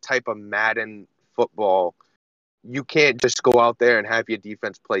face that type of Madden football, you can't just go out there and have your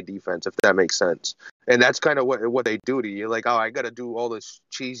defense play defense, if that makes sense. And that's kind of what they do to you. Like, oh, I got to do all this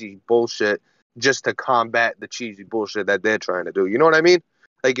cheesy bullshit just to combat the cheesy bullshit that they're trying to do. You know what I mean?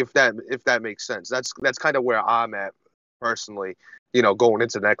 Like, if that makes sense. That's kind of where I'm at personally. Going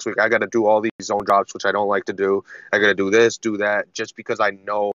into next week, I got to do all these zone drops, which I don't like to do. I got to do this, do that, just because I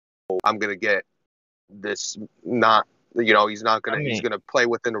know I'm gonna get this. Not, he's not I gonna he's mean, gonna play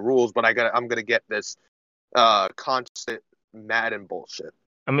within the rules, but I'm gonna get this constant Madden bullshit.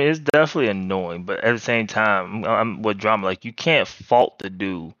 it's definitely annoying, but at the same time, I'm with drama. Like, you can't fault the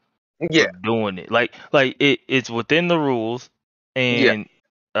dude for Yeah, doing it. Like it's within the rules, yeah, and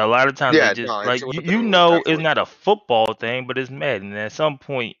a lot of times they yeah. just No, like it's you, within the you rules, know it's definitely. not a football thing, but it's Madden. And at some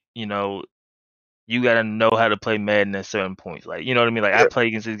point, you gotta know how to play Madden at certain points. Like, you know what I mean? Like, I Yeah, play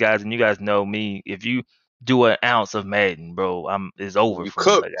against these guys, and you guys know me. If you do an ounce of Madden, bro, it's over you for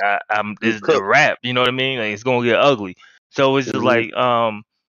me. Like, cooked. I'm You it's the cooked. rap. You know what I mean? Like, it's gonna get ugly. So it's just Hmm.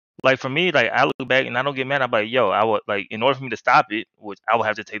 like for me, like I look back and I don't get mad. I'm like, yo, I would like in order for me to stop it, which I would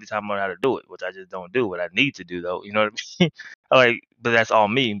have to take the time to learn how to do it, which I just don't do. What I need to do though, you know what I mean? Like, but that's all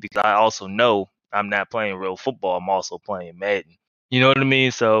me because I also know I'm not playing real football. I'm also playing Madden. You know what I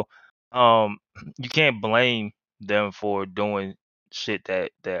mean? So, um, you can't blame them for doing shit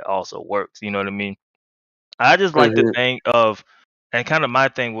that also works. You know what I mean? I just like to Hmm. think of, and kind of my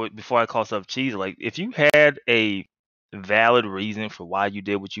thing with before I call stuff cheesy. Like, if you had a valid reason for why you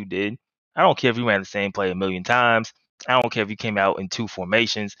did what you did, I don't care if you ran the same play a million times. I don't care if you came out in two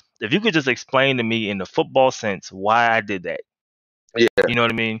formations. If you could just explain to me in the football sense why I did that, Yeah. you know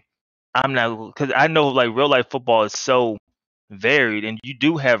what I mean? I'm not, because I know like real life football is so varied, and you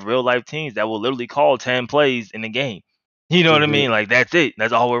do have real life teams that will literally call 10 plays in the game. You know what I Hmm. mean? Like, that's it.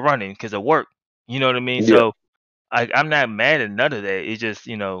 That's all we're running because it worked. You know what I mean? Yeah. So I'm not mad at none of that. It's just,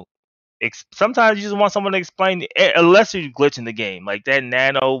 sometimes you just want someone to explain, unless you're glitching the game, like that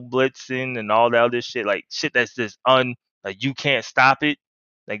nano blitzing and all that other shit, like shit that's just like you can't stop it,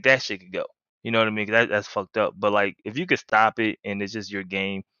 like that shit could go. You know what I mean? 'Cause that's fucked up. But like, if you could stop it and it's just your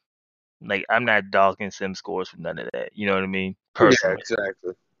game, like I'm not dogging sim scores for none of that. You know what I mean? Yeah. Personally.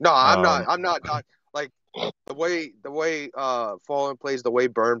 Exactly. No, I'm not. Um, I'm not. Like the way Fallen plays, the way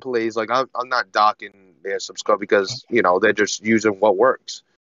Burn plays. Like I'm not docking their subscribe because they're just using what works.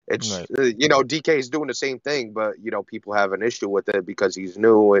 It's right. DK is doing the same thing, but people have an issue with it because he's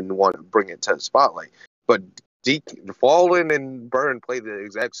new and want to bring it to the spotlight. But DK, Fallen and Burn play the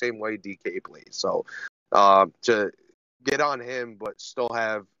exact same way DK plays. So to get on him, but still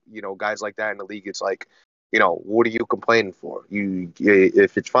have guys like that in the league, it's like, what are you complaining for?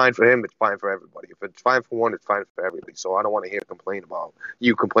 If it's fine for him, it's fine for everybody. If it's fine for one, it's fine for everybody. So I don't want to hear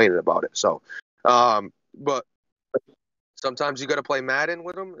you complaining about it. So, but sometimes you got to play Madden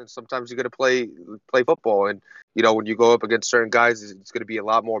with them, and sometimes you got to play football. And when you go up against certain guys, it's going to be a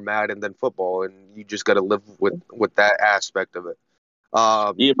lot more Madden than football, and you just got to live with that aspect of it.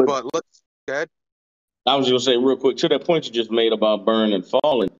 Yeah, but let's go ahead. I was going to say real quick to that point you just made about Burn and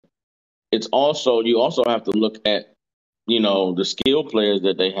Fallen. You also have to look at the skill players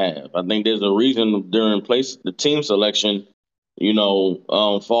that they have. I think there's a reason during the team selection,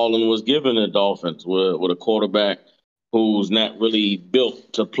 Fallen was given the Dolphins with a quarterback who's not really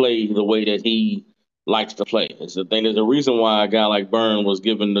built to play the way that he likes to play. It's the thing. There's a reason why a guy like Byrne was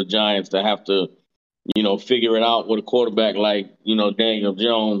given the Giants to have to, figure it out with a quarterback like, Daniel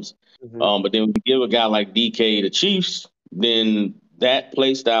Jones. Mm-hmm. But then when you give a guy like DK the Chiefs, then that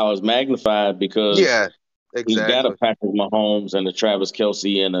play style is magnified because Yeah, exactly. he's got a Patrick Mahomes and a Travis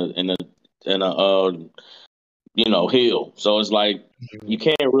Kelce and a Hill. So it's like you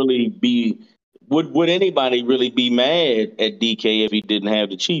can't really be. Would anybody really be mad at DK if he didn't have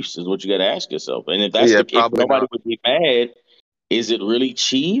the Chiefs? Is what you got to ask yourself. And if that's if nobody would be mad, is it really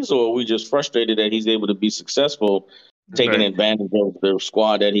cheese, or are we just frustrated that he's able to be successful, taking advantage of the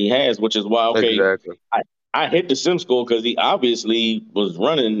squad that he has? Which is why, exactly. I hit the sim score because he obviously was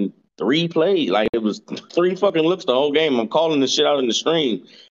running 3 plays. Like it was 3 fucking looks the whole game. I'm calling the shit out in the stream.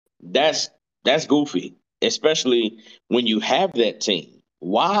 That's goofy, especially when you have that team.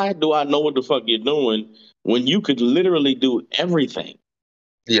 Why do I know what the fuck you're doing when you could literally do everything?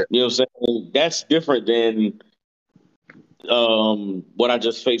 Yeah. You know what I'm saying? That's different than what I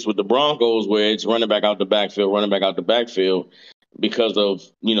just faced with the Broncos, where it's running back out the backfield because of,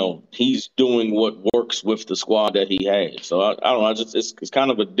 he's doing what works with the squad that he has. So I don't know. It's kind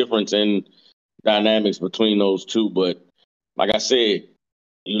of a difference in dynamics between those two. But like I said,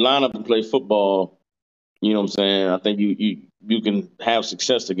 you line up and play football, you know what I'm saying? I think you can have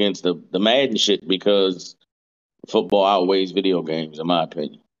success against the Madden shit because football outweighs video games, in my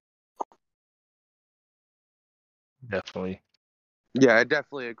opinion. Definitely. Yeah, I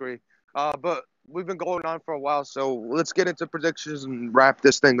definitely agree. But we've been going on for a while, so let's get into predictions and wrap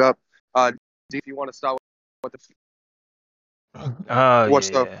this thing up. D, if you want to start with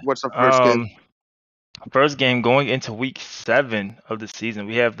what's the first game? First game going into week 7 of the season,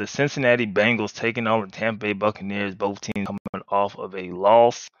 we have the Cincinnati Bengals taking on the Tampa Bay Buccaneers. Both teams coming off of a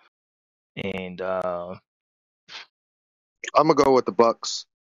loss, and I'm gonna go with the Bucks.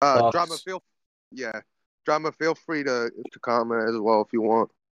 Bucks. Drama, feel free to comment as well if you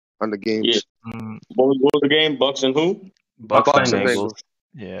want on the games. Yeah. What was the game? Bucks and who? Bucks and Bengals.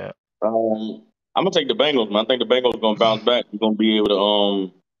 Yeah. I'm gonna take the Bengals, man. I think the Bengals are gonna bounce back. We're gonna be able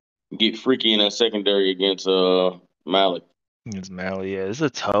to get freaky in that secondary against Malik. Against Malik, yeah, it's a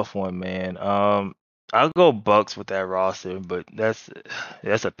tough one, man. I'll go Bucks with that roster, but that's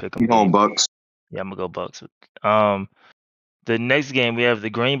a pick 'em. You going Bucks? Yeah, I'm gonna go Bucks. The next game we have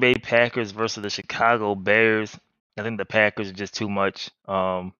the Green Bay Packers versus the Chicago Bears. I think the Packers are just too much.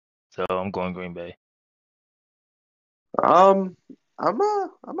 So I'm going Green Bay. I'm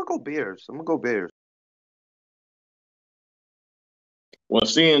gonna go Bears. Well,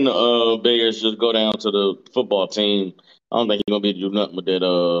 seeing Bears just go down to the football team, I don't think he's gonna be able to do nothing with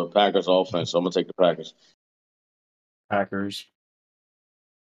that Packers offense. So I'm gonna take the Packers. Packers.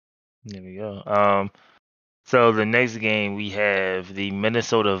 There we go. So the next game we have the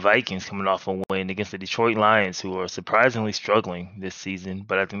Minnesota Vikings coming off a win against the Detroit Lions, who are surprisingly struggling this season.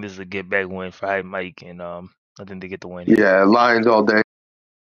 But I think this is a get back win for Hype Mike, and I think they get the win. Yeah, Lions all day.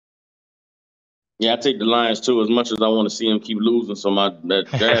 Yeah, I take the Lions too. As much as I want to see them keep losing, so that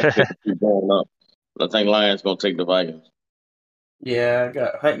draft pick keep going up. But I think Lions gonna take the Vikings.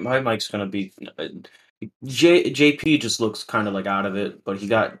 Yeah, Hype Mike's gonna be. JP just looks kind of like out of it, but he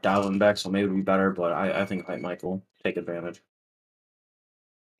got Dalvin back, so maybe it'll be better. But I think Hype Mike will take advantage.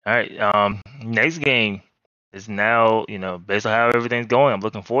 All right. Next game is now, based on how everything's going, I'm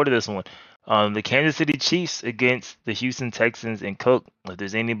looking forward to this one. The Kansas City Chiefs against the Houston Texans and Cook. If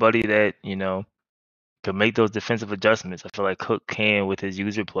there's anybody that, could make those defensive adjustments, I feel like Cook can with his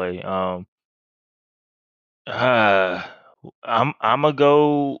user play. I'm gonna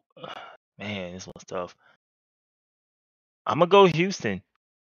go. Man, this one's tough. I'm gonna go Houston.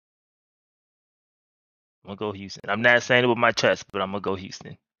 I'm not saying it with my chest, but I'm gonna go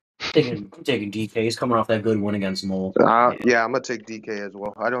Houston. Taking DK. He's coming off that good win against Mole. Yeah, I'm gonna take DK as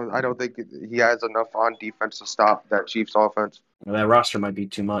well. I don't think he has enough on defense to stop that Chiefs offense. That roster might be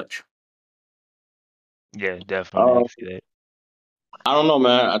too much. Yeah, definitely. I see that. I don't know,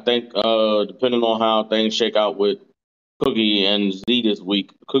 man. I think depending on how things shake out with Cookie and Z this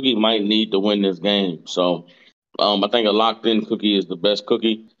week, Cookie might need to win this game. So I think a locked-in Cookie is the best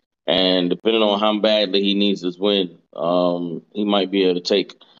Cookie. And depending on how badly he needs this win, he might be able to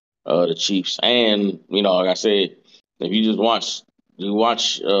take the Chiefs. And like I said, if you just watch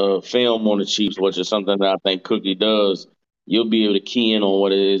film on the Chiefs, which is something that I think Cookie does, you'll be able to key in on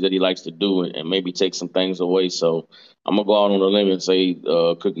what it is that he likes to do and maybe take some things away. So I'm gonna go out on a limb and say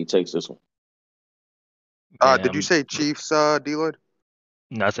Cookie takes this one. Did you say Chiefs, D-Lloyd?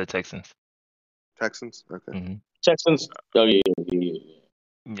 No, I said Texans. Texans? Okay. Mm-hmm. Texans. Oh yeah.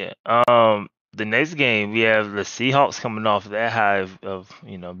 Yeah. The next game we have the Seahawks coming off that high of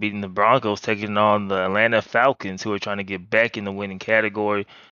beating the Broncos, taking on the Atlanta Falcons, who are trying to get back in the winning category.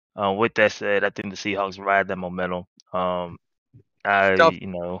 With that said, I think the Seahawks ride that momentum. We've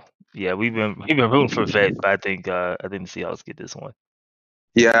been rooting for Vet, but I think the Seahawks get this one.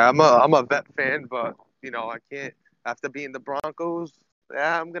 Yeah, I'm a Vet fan, but I can't. After being the Broncos,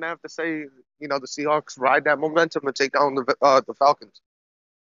 I'm gonna have to say the Seahawks ride that momentum and take down the Falcons.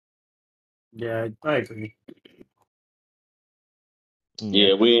 Yeah, I agree.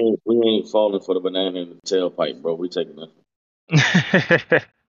 Yeah, we ain't falling for the banana in the tailpipe, bro. We taking that.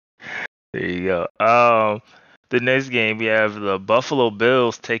 There you go. The next game we have the Buffalo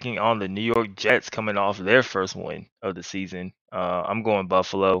Bills taking on the New York Jets, coming off their first win of the season. I'm going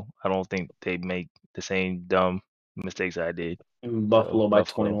Buffalo. I don't think they make the same dumb mistakes I did. Buffalo by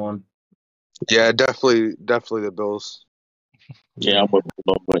 21. Yeah, definitely the Bills. Yeah, I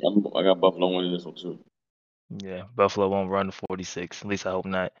got Buffalo winning this one too. Yeah, Buffalo won't run to 46. At least I hope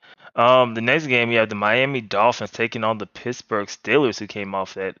not. The next game, we have the Miami Dolphins taking on the Pittsburgh Steelers, who came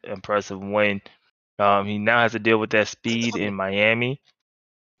off that impressive win. He now has to deal with that speed in Miami.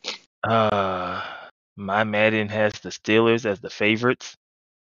 My Madden has the Steelers as the favorites.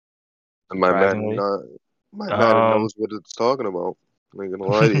 My Madden knows what it's talking about. I ain't gonna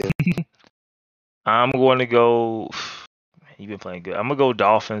lie to you. I'm going to go. You've been playing good. I'm gonna go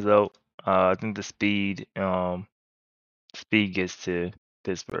Dolphins though. I think the speed gets to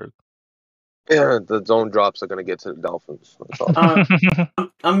Pittsburgh. Yeah, the zone drops are gonna get to the Dolphins.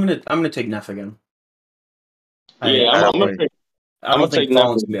 I'm gonna take Neff again. Yeah, I don't think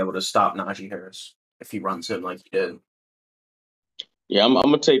Fallon's gonna be able to stop Najee Harris if he runs him like he did. Yeah, I'm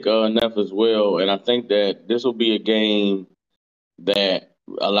gonna take Neff as well, and I think that this will be a game that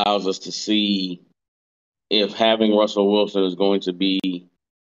allows us to see if having Russell Wilson is going to be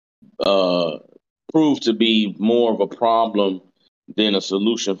proved to be more of a problem than a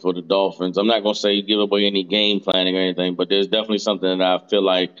solution for the Dolphins. I'm not gonna say give away any game planning or anything, but there's definitely something that I feel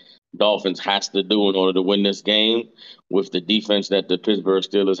like Dolphins has to do in order to win this game with the defense that the Pittsburgh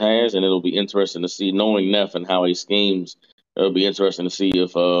Steelers has, and it'll be interesting to see, knowing Neff and how he schemes. It'll be interesting to see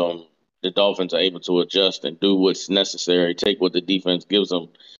if the Dolphins are able to adjust and do what's necessary, take what the defense gives them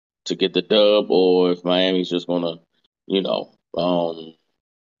to get the dub, or if Miami's just gonna,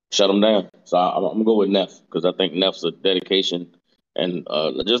 shut them down. So I'm gonna go with Neff because I think Neff's a dedication, and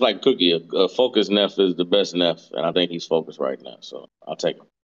just like Cookie, a focused Neff is the best Neff, and I think he's focused right now. So I'll take him.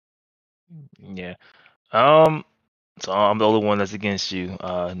 Yeah. So I'm the only one that's against you,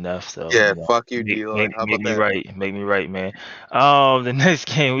 Neff. So yeah, fuck you, make me right. Make me right, man. The next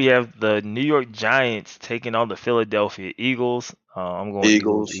game we have the New York Giants taking on the Philadelphia Eagles. I'm going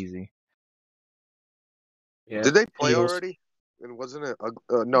Eagles easy. Yeah. Did they play already? And wasn't it?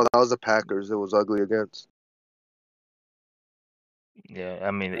 No, that was the Packers. It was ugly against. Yeah,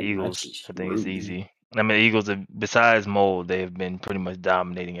 I mean the Eagles. I think it's easy. I mean the Eagles, besides mold, they have been pretty much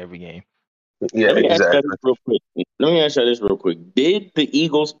dominating every game. Yeah, exactly. Let me ask you this real quick. Did the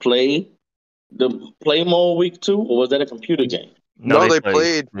Eagles play mode week 2, or was that a computer game? No, they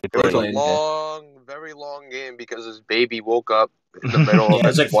played. It was a very long game because his baby woke up in the middle of it.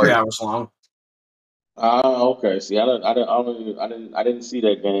 It's like 3 hours long. Okay. See, I didn't see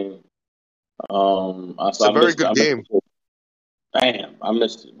that game. It's a very good game. Damn, I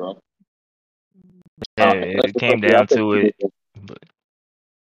missed it, bro. Yeah, it came down to it.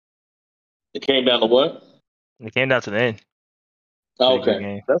 It came down to what? It came down to the end.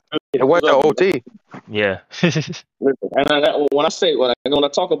 Okay. It went to OT. Yeah. When I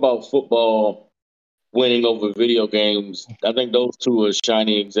talk about football winning over video games, I think those two are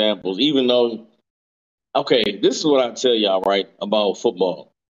shining examples. Even though, okay, this is what I tell y'all, right, about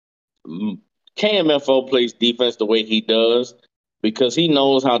football. KMFO plays defense the way he does because he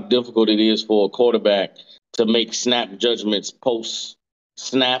knows how difficult it is for a quarterback to make snap judgments post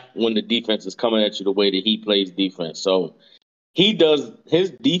snap when the defense is coming at you the way that he plays defense. So he does,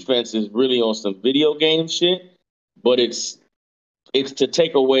 his defense is really on some video game shit, but it's to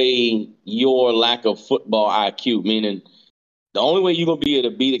take away your lack of football IQ, meaning the only way you're going to be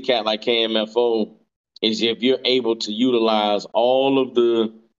able to beat a cat like KMFO is if you're able to utilize all of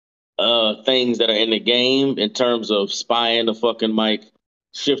the things that are in the game in terms of spying the fucking mic,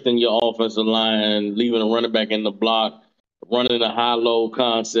 shifting your offensive line, leaving a running back in the block, running a high-low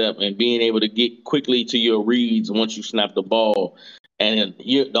concept, and being able to get quickly to your reads once you snap the ball. And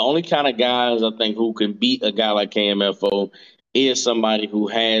the only kind of guys I think who can beat a guy like KMFO is somebody who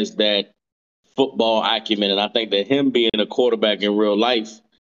has that football acumen. And I think that him being a quarterback in real life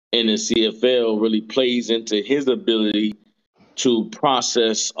in the CFL really plays into his ability to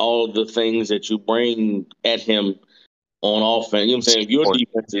process all the things that you bring at him on offense. You know what I'm saying? If your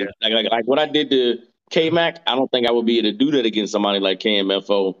defense is like what I did to K-Mac, I don't think I would be able to do that against somebody like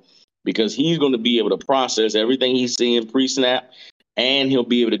KMFO because he's going to be able to process everything he's seeing pre-snap, and he'll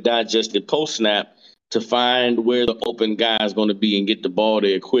be able to digest it post-snap to find where the open guy is going to be and get the ball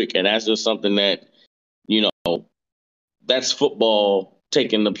there quick. And that's just something that, that's football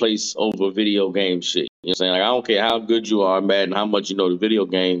taking the place over video game shit. You know what I'm saying? Like, I don't care how good you are, Madden, how much you know the video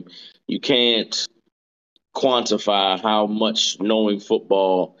game. You can't quantify how much knowing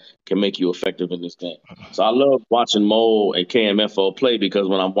football can make you effective in this game. So I love watching Mo and KMFO play because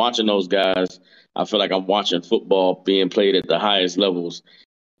when I'm watching those guys, I feel like I'm watching football being played at the highest levels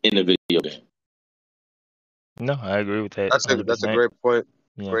in the video game. No, I agree with that. That's a great point.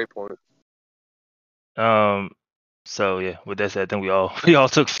 Yeah. Great point. So yeah, with that said, I think we all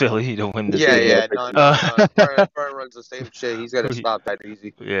took Philly to win this game. Yeah. No. Burn runs the same shit. He's got to stop that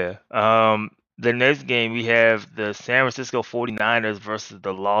easy. Yeah. The next game we have the San Francisco 49ers versus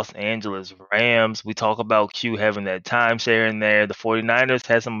the Los Angeles Rams. We talk about Q having that timeshare in there. The 49ers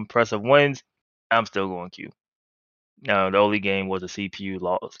had some impressive wins. I'm still going Q. No, the only game was a CPU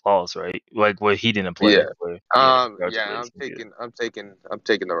loss, right? Like where he didn't play. Yeah. I'm taking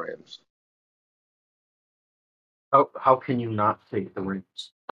the Rams. How can you not take the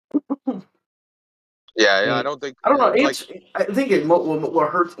Rams? Yeah, I don't think. I don't know. I think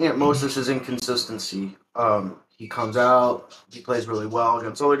what hurts Ant most is his inconsistency. He comes out, he plays really well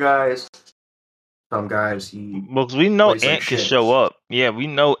against other guys. Some guys because we know Ant like can shit. show up. Yeah, we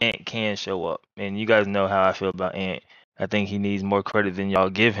know Ant can show up, and you guys know how I feel about Ant. I think he needs more credit than y'all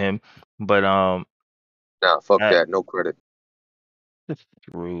give him. But Nah, fuck that. No credit.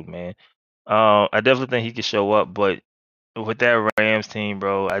 Rude, man. I definitely think he could show up, but with that Rams team,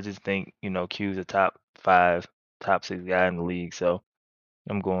 bro, I just think, Q's a top 5, top 6 guy in the league, so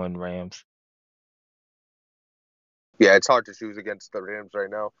I'm going Rams. Yeah, it's hard to choose against the Rams right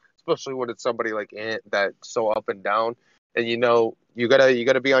now, especially when it's somebody like Ant that's so up and down. And you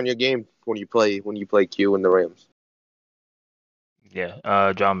gotta be on your game when you play Q and the Rams.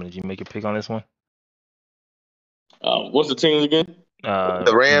 Yeah. Drama, did you make a pick on this one? What's the teams again?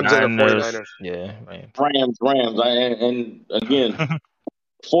 The Rams and the 49ers. Yeah, Rams. And again,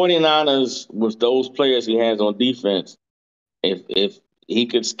 49ers with those players he has on defense, if he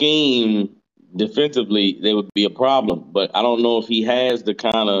could scheme defensively, there would be a problem. But I don't know if he has the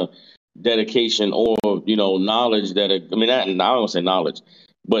kind of dedication or, knowledge that, I don't want to say knowledge,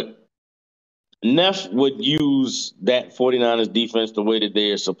 but Neff would use that 49ers defense the way that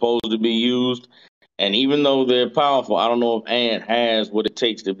they're supposed to be used. And even though they're powerful, I don't know if Ant has what it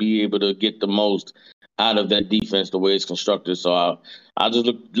takes to be able to get the most out of that defense the way it's constructed. So I just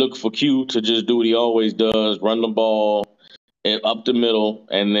look for Q to just do what he always does, run the ball up the middle,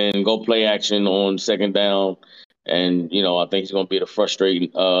 and then go play action on second down. And, I think he's going to be able to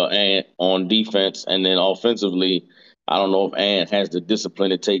frustrate Ant on defense. And then offensively, I don't know if Ant has the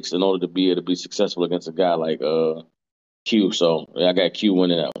discipline it takes in order to be able to be successful against a guy like Q. So I got Q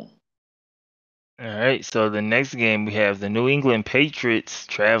winning that one. All right, so the next game we have the New England Patriots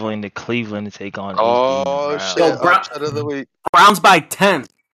traveling to Cleveland to take on. Oh shit! Upset of the week. Browns by 10.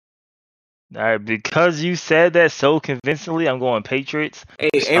 All right, because you said that so convincingly, I'm going Patriots. Hey,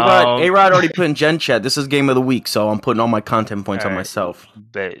 A-Rod already put in Gen Chat. This is game of the week, so I'm putting all my content points on myself.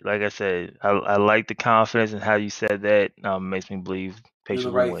 But like I said, I like the confidence in how you said that. Makes me believe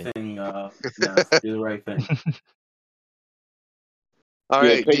Patriots will win. Do the right thing. All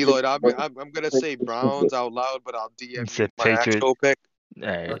right, D-Lloyd, I'm going to say Browns out loud, but I'll DM you my actual pick. All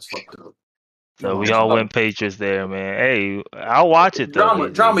right. So we all went Patriots there, man. Hey, I'll watch it, though.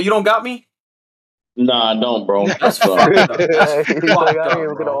 Drama, you don't got me? Nah, I don't, bro. That's fine. He's like, I ain't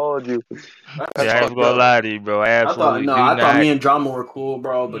even going to hold you. I ain't going to lie to you, bro. I thought me and Drama were cool,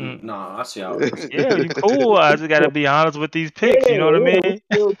 bro, but I see how it is. Yeah, you cool. I just got to be honest with these picks, you know what I mean? We're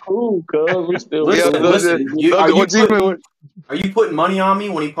still cool, cuz. We still Listen. Are you putting money on me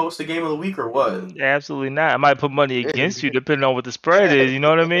when he posts the game of the week or what? Absolutely not. I might put money against you depending on what the spread is. You know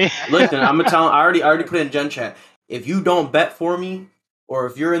what I mean? Listen, I'm gonna tell. I already put it in Gen Chat. If you don't bet for me, or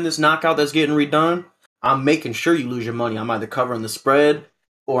if you're in this knockout that's getting redone, I'm making sure you lose your money. I'm either covering the spread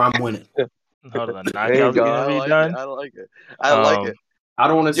or I'm winning. Hold on, the There you knockouts go. getting I like redone. it. I like it. I like it. I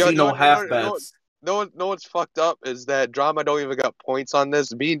don't want to Yo, see no half bets. No one's fucked up is that Drama don't even got points on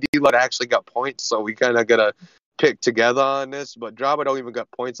this. Me and D-Lud actually got points, so we kind of gotta pick together on this. But Drama don't even got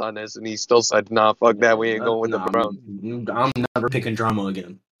points on this, and he still said, "Nah, fuck that. We ain't going with the Browns. I'm never picking Drama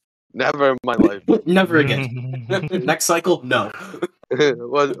again. Never in my life." Never again. Next cycle, no.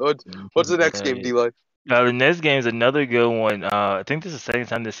 What's the next game, D-Lud? The next game is another good one. I think this is the second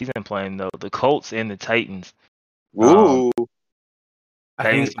time this season playing though. The Colts and the Titans. Ooh.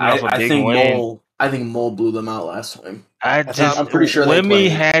 I think Mole blew them out last time. I'm pretty sure Wimmy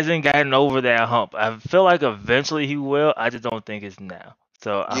hasn't gotten over that hump. I feel like eventually he will. I just don't think it's now.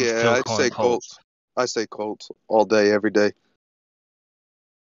 So I'm still calling Colts. I say Colts all day, every day.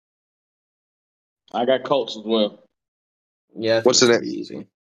 I got Colts as well. Yeah, what's the next? Easy.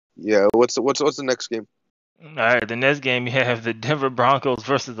 Yeah, what's the next game? All right, the next game you have the Denver Broncos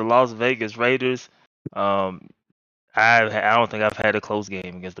versus the Las Vegas Raiders. I don't think I've had a close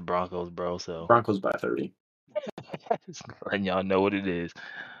game against the Broncos, bro. So Broncos by 30. Just letting y'all know what it is.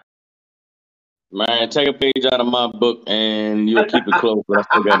 Man, take a page out of my book and you'll keep it close. But I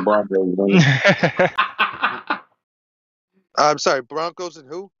still got Broncos winning. I'm sorry, Broncos and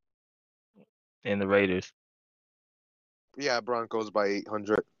who? And the Raiders. Yeah, Broncos by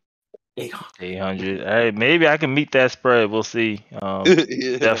 800. 800. Hey, maybe I can meet that spread. We'll see. Yeah.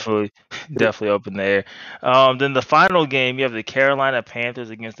 Definitely up in the air. Then the final game, you have the Carolina Panthers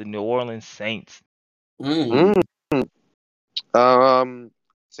against the New Orleans Saints.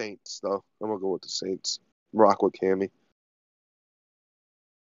 Saints though. I'm gonna go with the Saints. Rock with Cammy.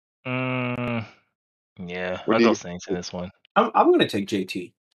 Yeah, I'll go Saints in this one. I'm gonna take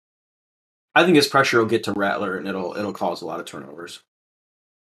JT. I think his pressure will get to Rattler and it'll cause a lot of turnovers.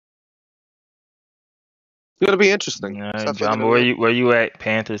 It's gonna be interesting. All right, John, where you at?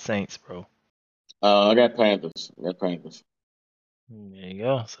 Panthers Saints, bro. I got Panthers. There you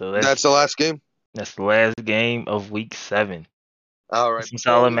go. So that's the last game. That's the last game of Week 7. All right. Some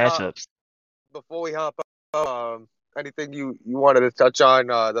solid matchups. Before we hop up, anything you wanted to touch on?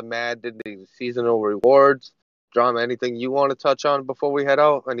 The Madden seasonal rewards, Drama. Anything you want to touch on before we head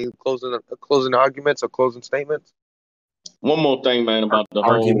out? Any closing arguments or closing statements? One more thing, man, about the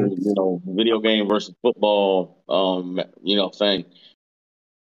whole video game versus football thing.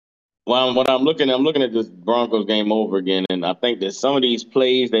 Well, when I'm looking at this Broncos game over again, and I think that some of these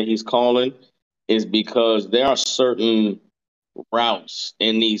plays that he's calling is because there are certain routes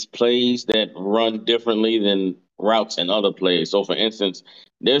in these plays that run differently than routes in other plays. So, for instance,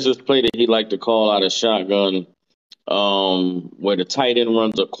 there's this play that he like to call out of shotgun, where the tight end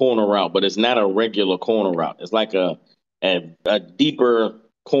runs a corner route, but it's not a regular corner route. It's like a deeper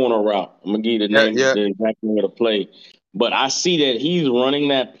corner route. I'm gonna give you the name, the exact name of the play. But I see that he's running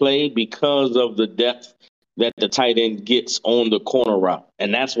that play because of the depth that the tight end gets on the corner route.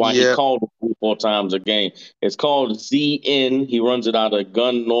 And that's why he called it 3-4 times a game. It's called ZN. He runs it out of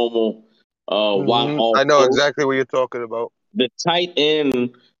gun normal. I know exactly what you're talking about. The tight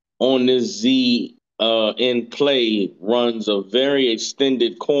end on this Z in play runs a very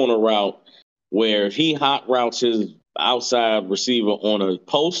extended corner route where if he hot routes his outside receiver on a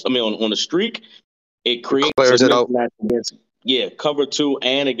post, on a streak, it creates a mismatch against cover 2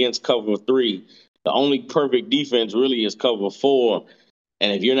 and against cover 3. The only perfect defense really is cover 4.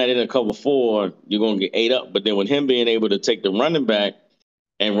 And if you're not in a cover 4, you're going to get ate up. But then with him being able to take the running back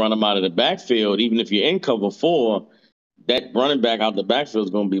and run him out of the backfield, even if you're in cover 4, that running back out the backfield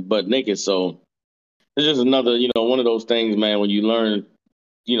is going to be butt naked. So it's just another, one of those things, man, when you learn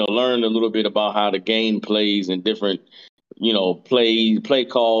a little bit about how the game plays and different, play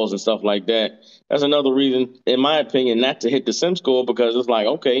calls and stuff like that. That's another reason, in my opinion, not to hit the sim score, because it's like,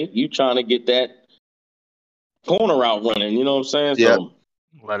 okay, you trying to get that corner route running, you know what I'm saying? Yeah. So,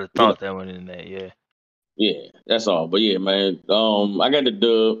 a lot of thought that went in there, yeah. Yeah, that's all. But yeah, man, I got the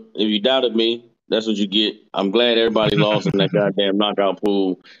dub. If you doubted me, that's what you get. I'm glad everybody lost in that goddamn knockout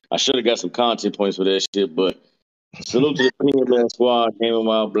pool. I should have got some content points for that shit, but salute to the PML squad, Game of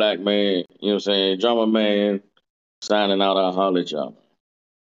Wild Black, man. You know what I'm saying? Drama Man, signing out. I'll holler at y'all.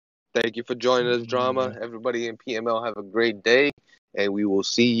 Thank you for joining us, Drama. Everybody in PML, have a great day, and we will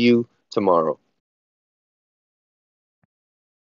see you tomorrow.